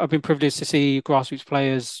I've been privileged to see grassroots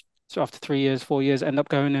players so after 3 years, 4 years end up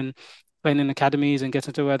going and playing in academies and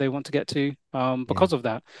getting to where they want to get to Yeah. because of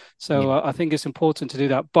that. Yeah. So I think it's important to do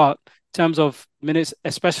that. But in terms of minutes,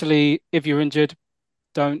 especially if you're injured,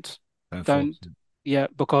 don't Don't don't force it. yeah,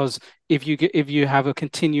 because if you have a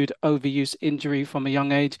continued overuse injury from a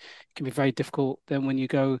young age, it can be very difficult then when you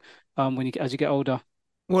go when you as you get older.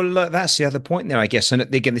 Well, look, that's the other point there, I guess. And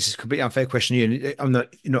again, this is a completely unfair question to you. I'm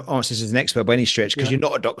not, you're not answering this as an expert by any stretch because Yeah. you're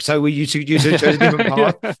not a doctor. So you chose a different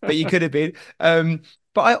path, but you could have been.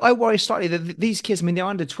 But I worry slightly that these kids, I mean, they're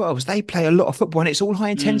under 12s, they play a lot of football and it's all high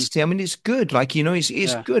Mm, intensity. I mean, it's good. Like, it's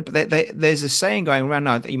yeah. good. But there's a saying going around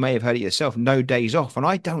now that you may have heard it yourself, no days off. And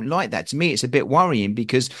I don't like that. To me, it's a bit worrying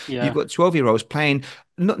because you've Yeah. got 12-year-olds playing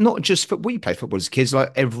not just football. We played football as kids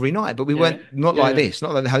like every night, but we Yeah. weren't not like Yeah. this,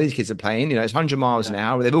 not like how these kids are playing. It's 100 miles an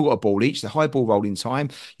Yeah. hour. They've all got a ball each, the high ball rolling time,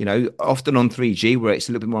 often on 3G where it's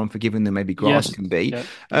a little bit more unforgiving than maybe grass Yes. can be. Yeah.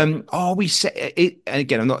 Yeah. Are we set it? And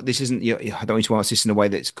again, I'm not, this isn't, I don't want to answer this in a way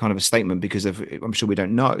that's kind of a statement because I'm sure we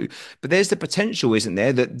don't know, but there's the potential, isn't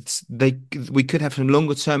there, that we could have some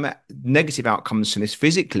longer term negative outcomes from this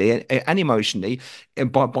physically and emotionally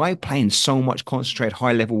and by playing so much concentrated,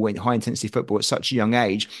 high level, high intensity football at such a young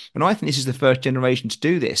age. And I think this is the first generation to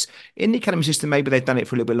do this. In the academy system, maybe they've done it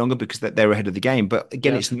for a little bit longer because they're ahead of the game. But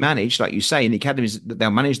again, Yeah. it's managed, like you say, in the academies,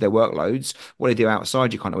 they'll manage their workloads. What they do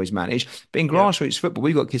outside, you can't always manage. But in Yeah. grassroots football,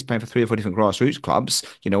 we've got kids playing for 3 or 4 different grassroots clubs,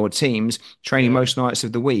 or teams training Yeah. most nights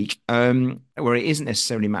of the week, where it isn't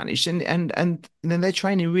necessarily managed. And then they're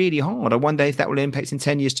training really hard. I wonder if that will impact in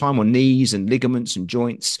 10 years' time on knees and ligaments and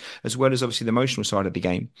joints, as well as obviously the emotional side of the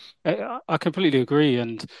game. I completely agree,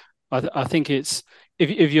 and I think it's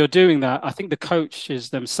if you're doing that, I think the coaches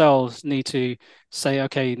themselves need to say,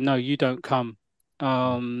 okay, no, you don't come.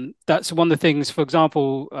 That's one of the things. For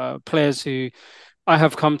example, players who I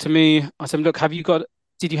have come to me, I said, look,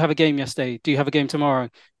 did you have a game yesterday? Do you have a game tomorrow?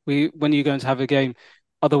 When are you going to have a game?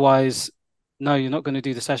 Otherwise, no, you're not going to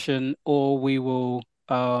do the session, or we will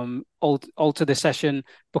alter the session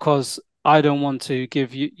because I don't want to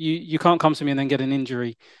give you can't come to me and then get an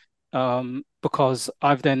injury because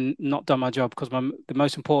I've then not done my job. Because the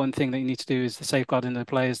most important thing that you need to do is the safeguarding the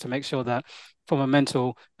players to make sure that from a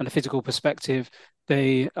mental and a physical perspective,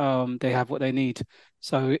 they have what they need.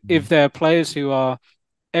 So Yeah. if there are players who are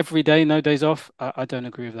every day, no days off, I don't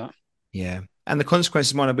agree with that. Yeah. And the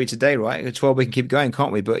consequences might not be today, right? At 12, we can keep going,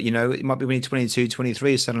 can't we? But, it might be when you're 22,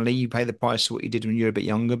 23, suddenly you pay the price for what you did when you were a bit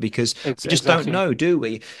younger because we just don't Exactly. know, do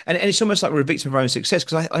we? And it's almost like we're a victim of our own success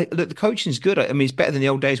because I look, the coaching is good. I mean, it's better than the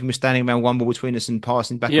old days when we're standing around one ball between us and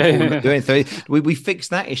passing back and Yeah, forth, not yeah, doing anything. We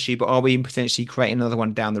fixed that issue, but are we potentially creating another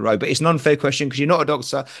one down the road? But it's an unfair question because you're not a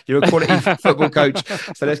doctor, you're a quality football coach.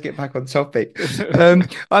 So let's get back on topic.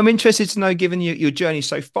 I'm interested to know, given your journey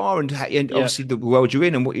so far and yeah, obviously the world you're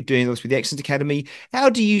in and what you're doing obviously with the Excellence Academy, how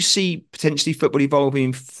do you see potentially football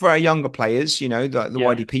evolving for our younger players, the yeah.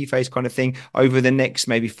 YDP phase kind of thing over the next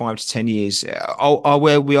maybe 5 to 10 years? Are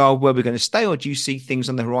where we are where we're going to stay, or do you see things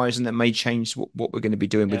on the horizon that may change what we're going to be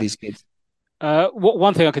doing with Yeah. these kids?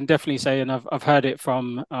 One thing I can definitely say, and I've heard it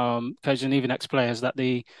from coaches and even ex-players, that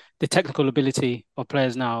the technical ability of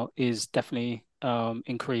players now is definitely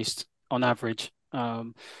increased on average.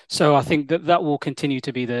 So I think that will continue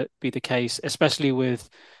to be the case, especially with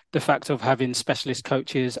the fact of having specialist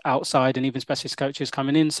coaches outside and even specialist coaches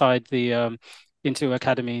coming inside into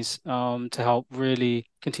academies to help really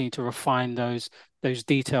continue to refine those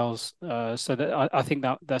details. So that I think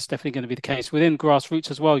that that's definitely going to be the case within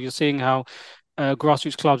grassroots as well. You're seeing how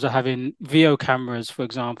grassroots clubs are having VO cameras, for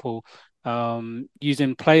example,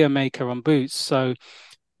 using Player Maker on boots. So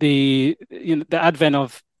the advent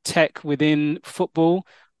of tech within football,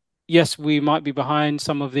 yes, we might be behind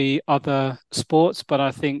some of the other sports, but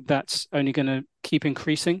I think that's only going to keep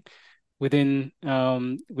increasing within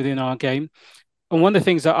our game. And one of the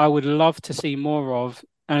things that I would love to see more of,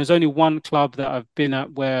 and there's only one club that I've been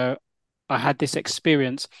at where I had this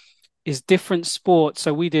experience, is different sports.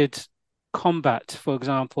 So we did combat, for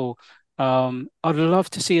example. I'd love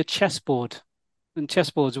to see a chessboard and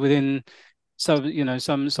chessboards within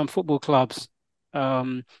some football clubs,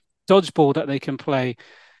 dodgeball that they can play,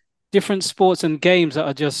 different sports and games that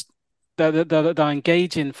are just that are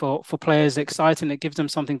engaging for players, exciting. It gives them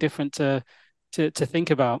something different to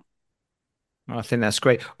think about. I think that's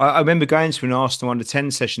great. I remember going to an Arsenal under 10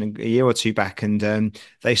 session a year or two back, and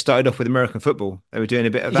they started off with American football. They were doing a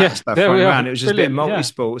bit of that Yeah, stuff there running we around. are. It was just a bit of Brilliant. Yeah,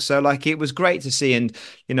 multi-sport. So, like, it was great to see. And,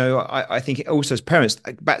 I think it also as parents,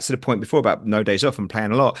 back to the point before about no days off and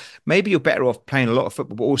playing a lot, maybe you're better off playing a lot of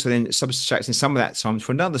football, but also then substituting some of that time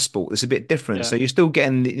for another sport that's a bit different. yeah, So you're still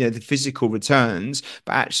getting the physical returns,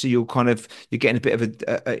 but actually you're getting a bit of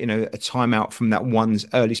a time out from that one's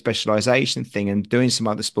early specialization thing and doing some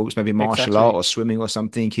other sports, maybe martial art exactly, or swimming or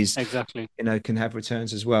something is exactly. can have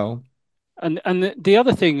returns as well. And the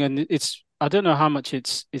other thing, and it's I don't know how much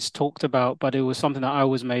it's talked about, but it was something that I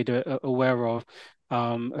was made aware of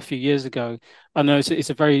a few years ago. I know it's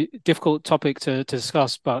a very difficult topic to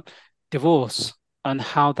discuss, but divorce and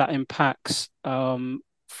how that impacts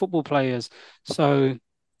football players. So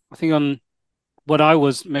I think on what I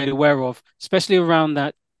was made aware of, especially around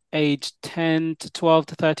that age 10 to 12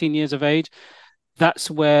 to 13 years of age,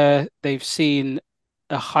 that's where they've seen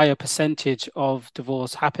a higher percentage of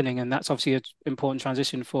divorce happening, and that's obviously an important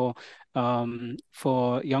transition for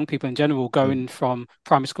young people in general, Yeah. going from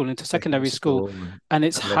primary school into Secondary secondary school. school and And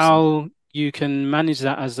it's adolescence. how you can manage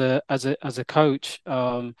that as a coach.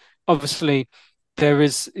 Obviously, there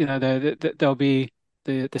is there'll be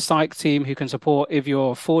the psych team who can support if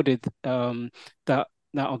you're afforded that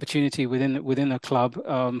opportunity within a club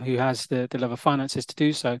who has the level of finances to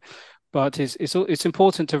do so. But it's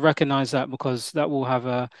important to recognize that because that will have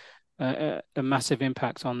a massive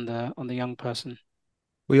impact on the young person.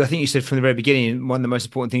 Well, I think you said from the very beginning, one of the most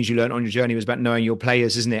important things you learned on your journey was about knowing your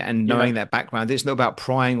players, isn't it? And Yeah, knowing that background. It's not about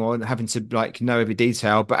prying or having to like know every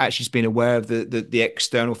detail, but actually just being aware of the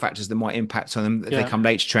external factors that might impact on them. If they yeah, come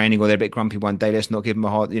late to training or they're a bit grumpy one day, let's not give them a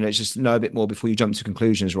hard, it's just know a bit more before you jump to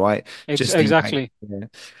conclusions, right? Just in case. exactly. Yeah.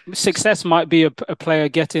 Success might be a player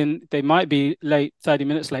they might be late, 30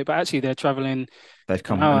 minutes late, but actually they're traveling They've an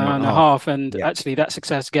come hour, an hour hour and a and a half. half, and Yeah. actually that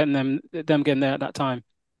success getting them getting there at that time.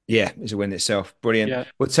 Yeah, it's a win itself. Brilliant. Yeah,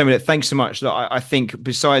 Well, Temi, thanks so much. Look, I think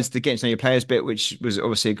besides the getting to know your players bit, which was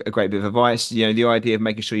obviously a great bit of advice, the idea of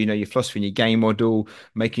making sure you know your philosophy and your game model,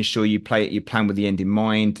 making sure you plan with the end in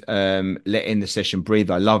mind, letting the session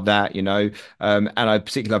breathe. I love that, and I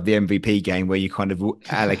particularly love the MVP game where you kind of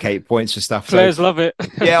allocate points for stuff. So players love it.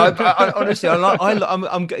 yeah, I honestly,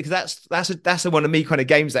 because that's the one of me kind of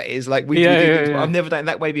games that is like we Yeah, do yeah, things, but I've yeah, never done it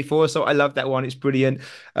that way before, so I love that one. It's brilliant.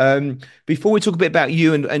 Before we talk a bit about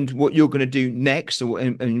you and what you're going to do next,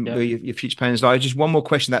 and yeah. where your future plans lie, just one more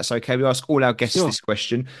question. That's okay. We ask all our guests Sure. this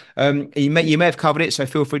question. You may have covered it, so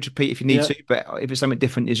feel free to repeat if you need Yeah. to. But if it's something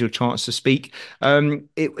different, is your chance to speak.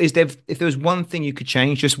 If there was one thing you could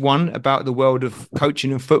change, just one about the world of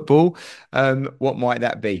coaching and football, what might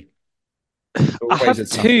that be? I Always have a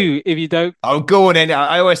tough one. two, if you don't. Oh, go on then.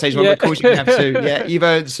 I always say it's one, but Yeah. of course you can have two. Yeah, you've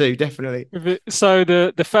earned two, definitely. So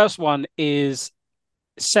the first one is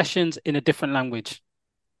sessions in a different language.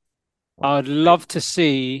 I'd love to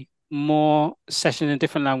see more session in a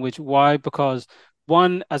different language. Why? Because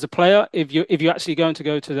one, as a player, if you're actually going to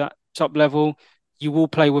go to that top level, you will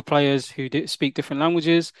play with players who speak different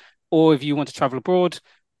languages, or if you want to travel abroad.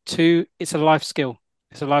 Two, it's a life skill.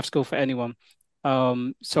 It's a life skill for anyone.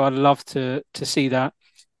 So I'd love to see that.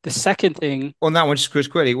 The second thing, On that one, just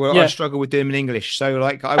quickly, well, I yeah. struggle with doing in English, so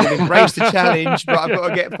like I would embrace the challenge, but I've got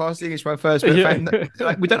to get past the English one first. But Yeah.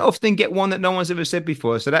 like, we don't often get one that no one's ever said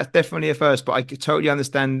before, so that's definitely a first. But I could totally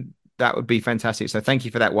understand that would be fantastic. So thank you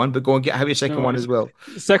for that one. But go and have your No second one as worries. well.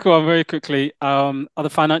 Second one, very quickly, are the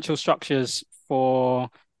financial structures for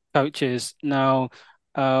coaches. Now,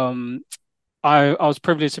 um, I was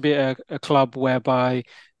privileged to be at a club whereby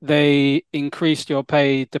they increased your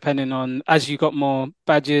pay depending on as you got more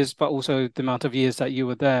badges, but also the amount of years that you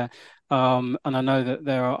were there. And I know that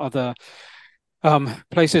there are other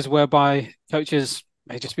Places whereby coaches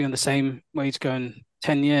may just be on the same wage going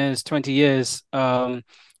 10 years, 20 years. And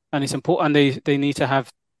it's important, and they need to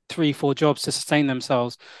have 3, 4 jobs to sustain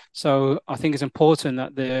themselves. So I think it's important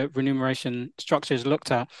that the remuneration structure is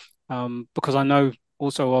looked at, because I know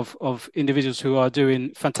also of individuals who are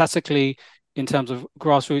doing fantastically in terms of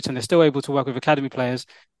grassroots, and they're still able to work with academy players,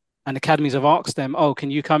 and academies have asked them, "Oh,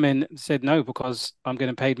 can you come in?" Said no, because I'm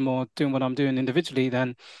getting paid more doing what I'm doing individually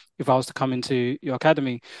than if I was to come into your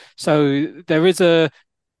academy. So there is a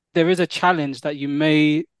challenge that you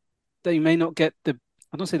may not get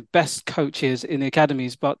I don't say the best coaches in the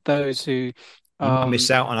academies, but those You might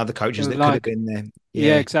miss um out on other coaches who that could have like, been there.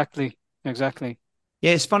 yeah, Yeah. exactly.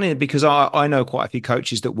 Yeah, it's funny because I know quite a few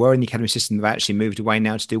coaches that were in the academy system that have actually moved away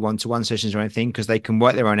now to do one-to-one sessions or anything because they can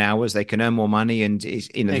work their own hours, they can earn more money, and they've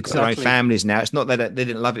got their own Exactly. families now. It's not that they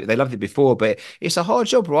didn't love it; they loved it before, but it's a hard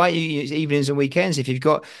job, right? It's evenings and weekends. If you've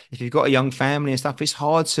got a young family and stuff, it's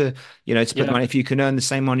hard to put the Yeah, money. If you can earn the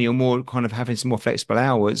same money or more, kind of having some more flexible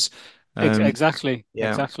hours. exactly. Yeah.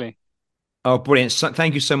 Exactly. Oh, brilliant. So,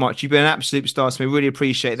 thank you so much. You've been an absolute star to me. Really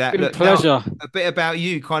appreciate It's that. been a Look, now pleasure. a bit about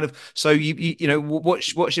you, kind of. So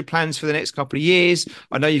what's your plans for the next couple of years?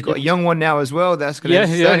 I know you've got Yeah. a young one now as well. That's going Yeah,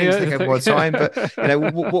 to yeah, certainly yeah. take up more time. But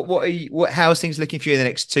what are how's things looking for you in the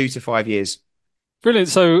next 2 to 5 years? Brilliant.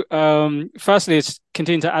 So, firstly, it's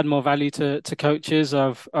continue to add more value to coaches.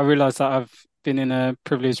 I realized that I've been in a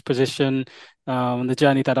privileged position on the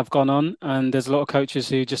journey that I've gone on, and there's a lot of coaches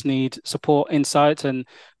who just need support, insight, and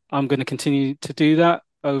I'm going to continue to do that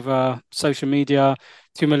over social media,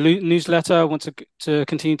 through my newsletter. I want to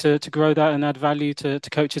continue to grow that and add value to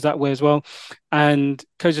coaches that way as well. And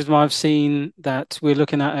coaches, I've seen that we're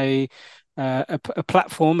looking at a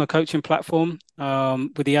platform, a coaching platform,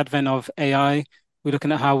 with the advent of AI. We're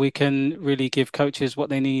looking at how we can really give coaches what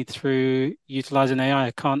they need through utilizing AI.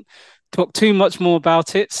 I can't talk too much more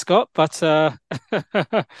about it, Scott, but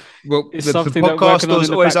Well, it's the something that we're podcast working on door's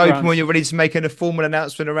in the always open background. when you're ready to make a formal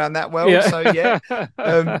announcement around that world. So yeah, Yeah.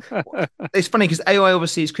 um, it's funny because AI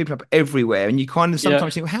obviously is creeping up everywhere, and you kind of Yeah.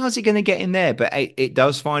 sometimes think, well, how's it going to get in there? But it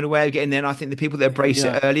does find a way of getting there. And I think the people that embrace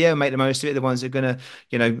it Yeah. earlier and make the most of it are the ones that are going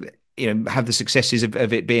to, you know, have the successes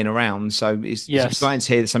of it being around. So it's Yes. exciting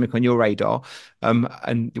to hear that something on your radar.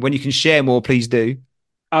 And when you can share more, please do.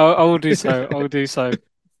 I will do so. I will do so.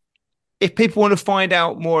 If people want to find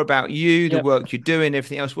out more about you, the Yeah. work you're doing,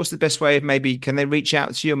 everything else, what's the best way of maybe can they reach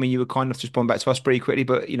out to you? I mean, you were kind enough to respond back to us pretty quickly,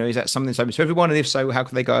 but is that something that's open to everyone? And if so, how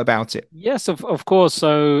can they go about it? Yes, of course.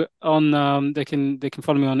 So on they can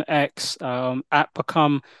follow me on X, at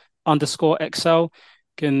become_excel.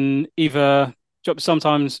 Can either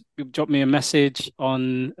sometimes drop me a message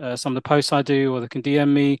on some of the posts I do, or they can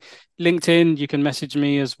DM me. LinkedIn, you can message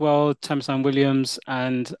me as well, Temisan Williams,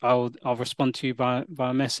 and I'll respond to you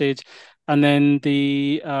via message. And then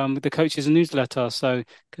the coaches newsletter, so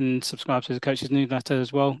can subscribe to the coaches newsletter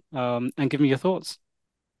as well, and give me your thoughts.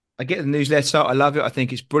 I get the newsletter. I love it. I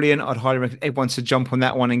think it's brilliant. I'd highly recommend everyone to jump on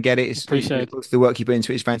that one and get it. Appreciate. The work you put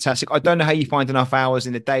into it is fantastic. I don't know how you find enough hours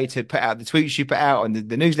in the day to put out the tweets you put out and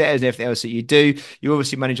the newsletters and everything else that you do. You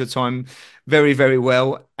obviously manage your time very, very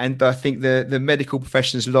well. And I think the medical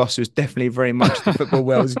profession's loss was definitely very much the football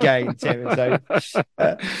world's gain, Tim. So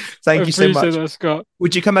uh, thank you so Appreciate much. that, Scott.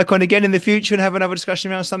 Would you come back on again in the future and have another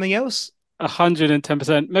discussion around something else?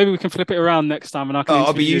 110%. Maybe we can flip it around next time and I can Oh,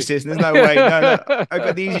 I'll be interview useless. There's you. no way. No, no. I've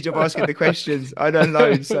got the easy job asking the questions. I don't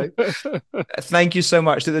know. So thank you so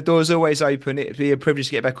much. The door's always open. It'd be a privilege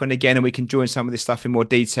to get back on again and we can join some of this stuff in more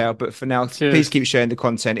detail. But for now, please Cheers. keep sharing the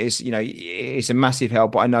content. It's a massive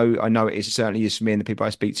help, but I know it is certainly used for me and the people I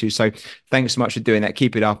speak to. So thanks so much for doing that.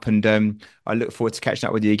 Keep it up. And I look forward to catching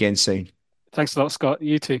up with you again soon. Thanks a lot, Scott.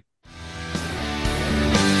 You too.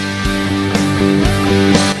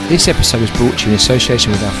 This episode was brought to you in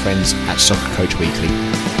association with our friends at Soccer Coach Weekly.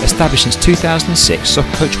 Established since 2006,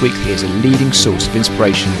 Soccer Coach Weekly is a leading source of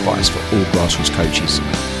inspiration and advice for all grassroots coaches.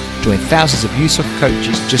 Join thousands of youth soccer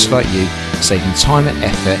coaches just like you, saving time and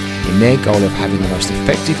effort in their goal of having the most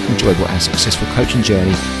effective, enjoyable and successful coaching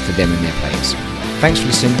journey for them and their players. Thanks for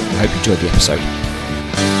listening. I hope you enjoyed the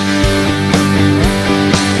episode.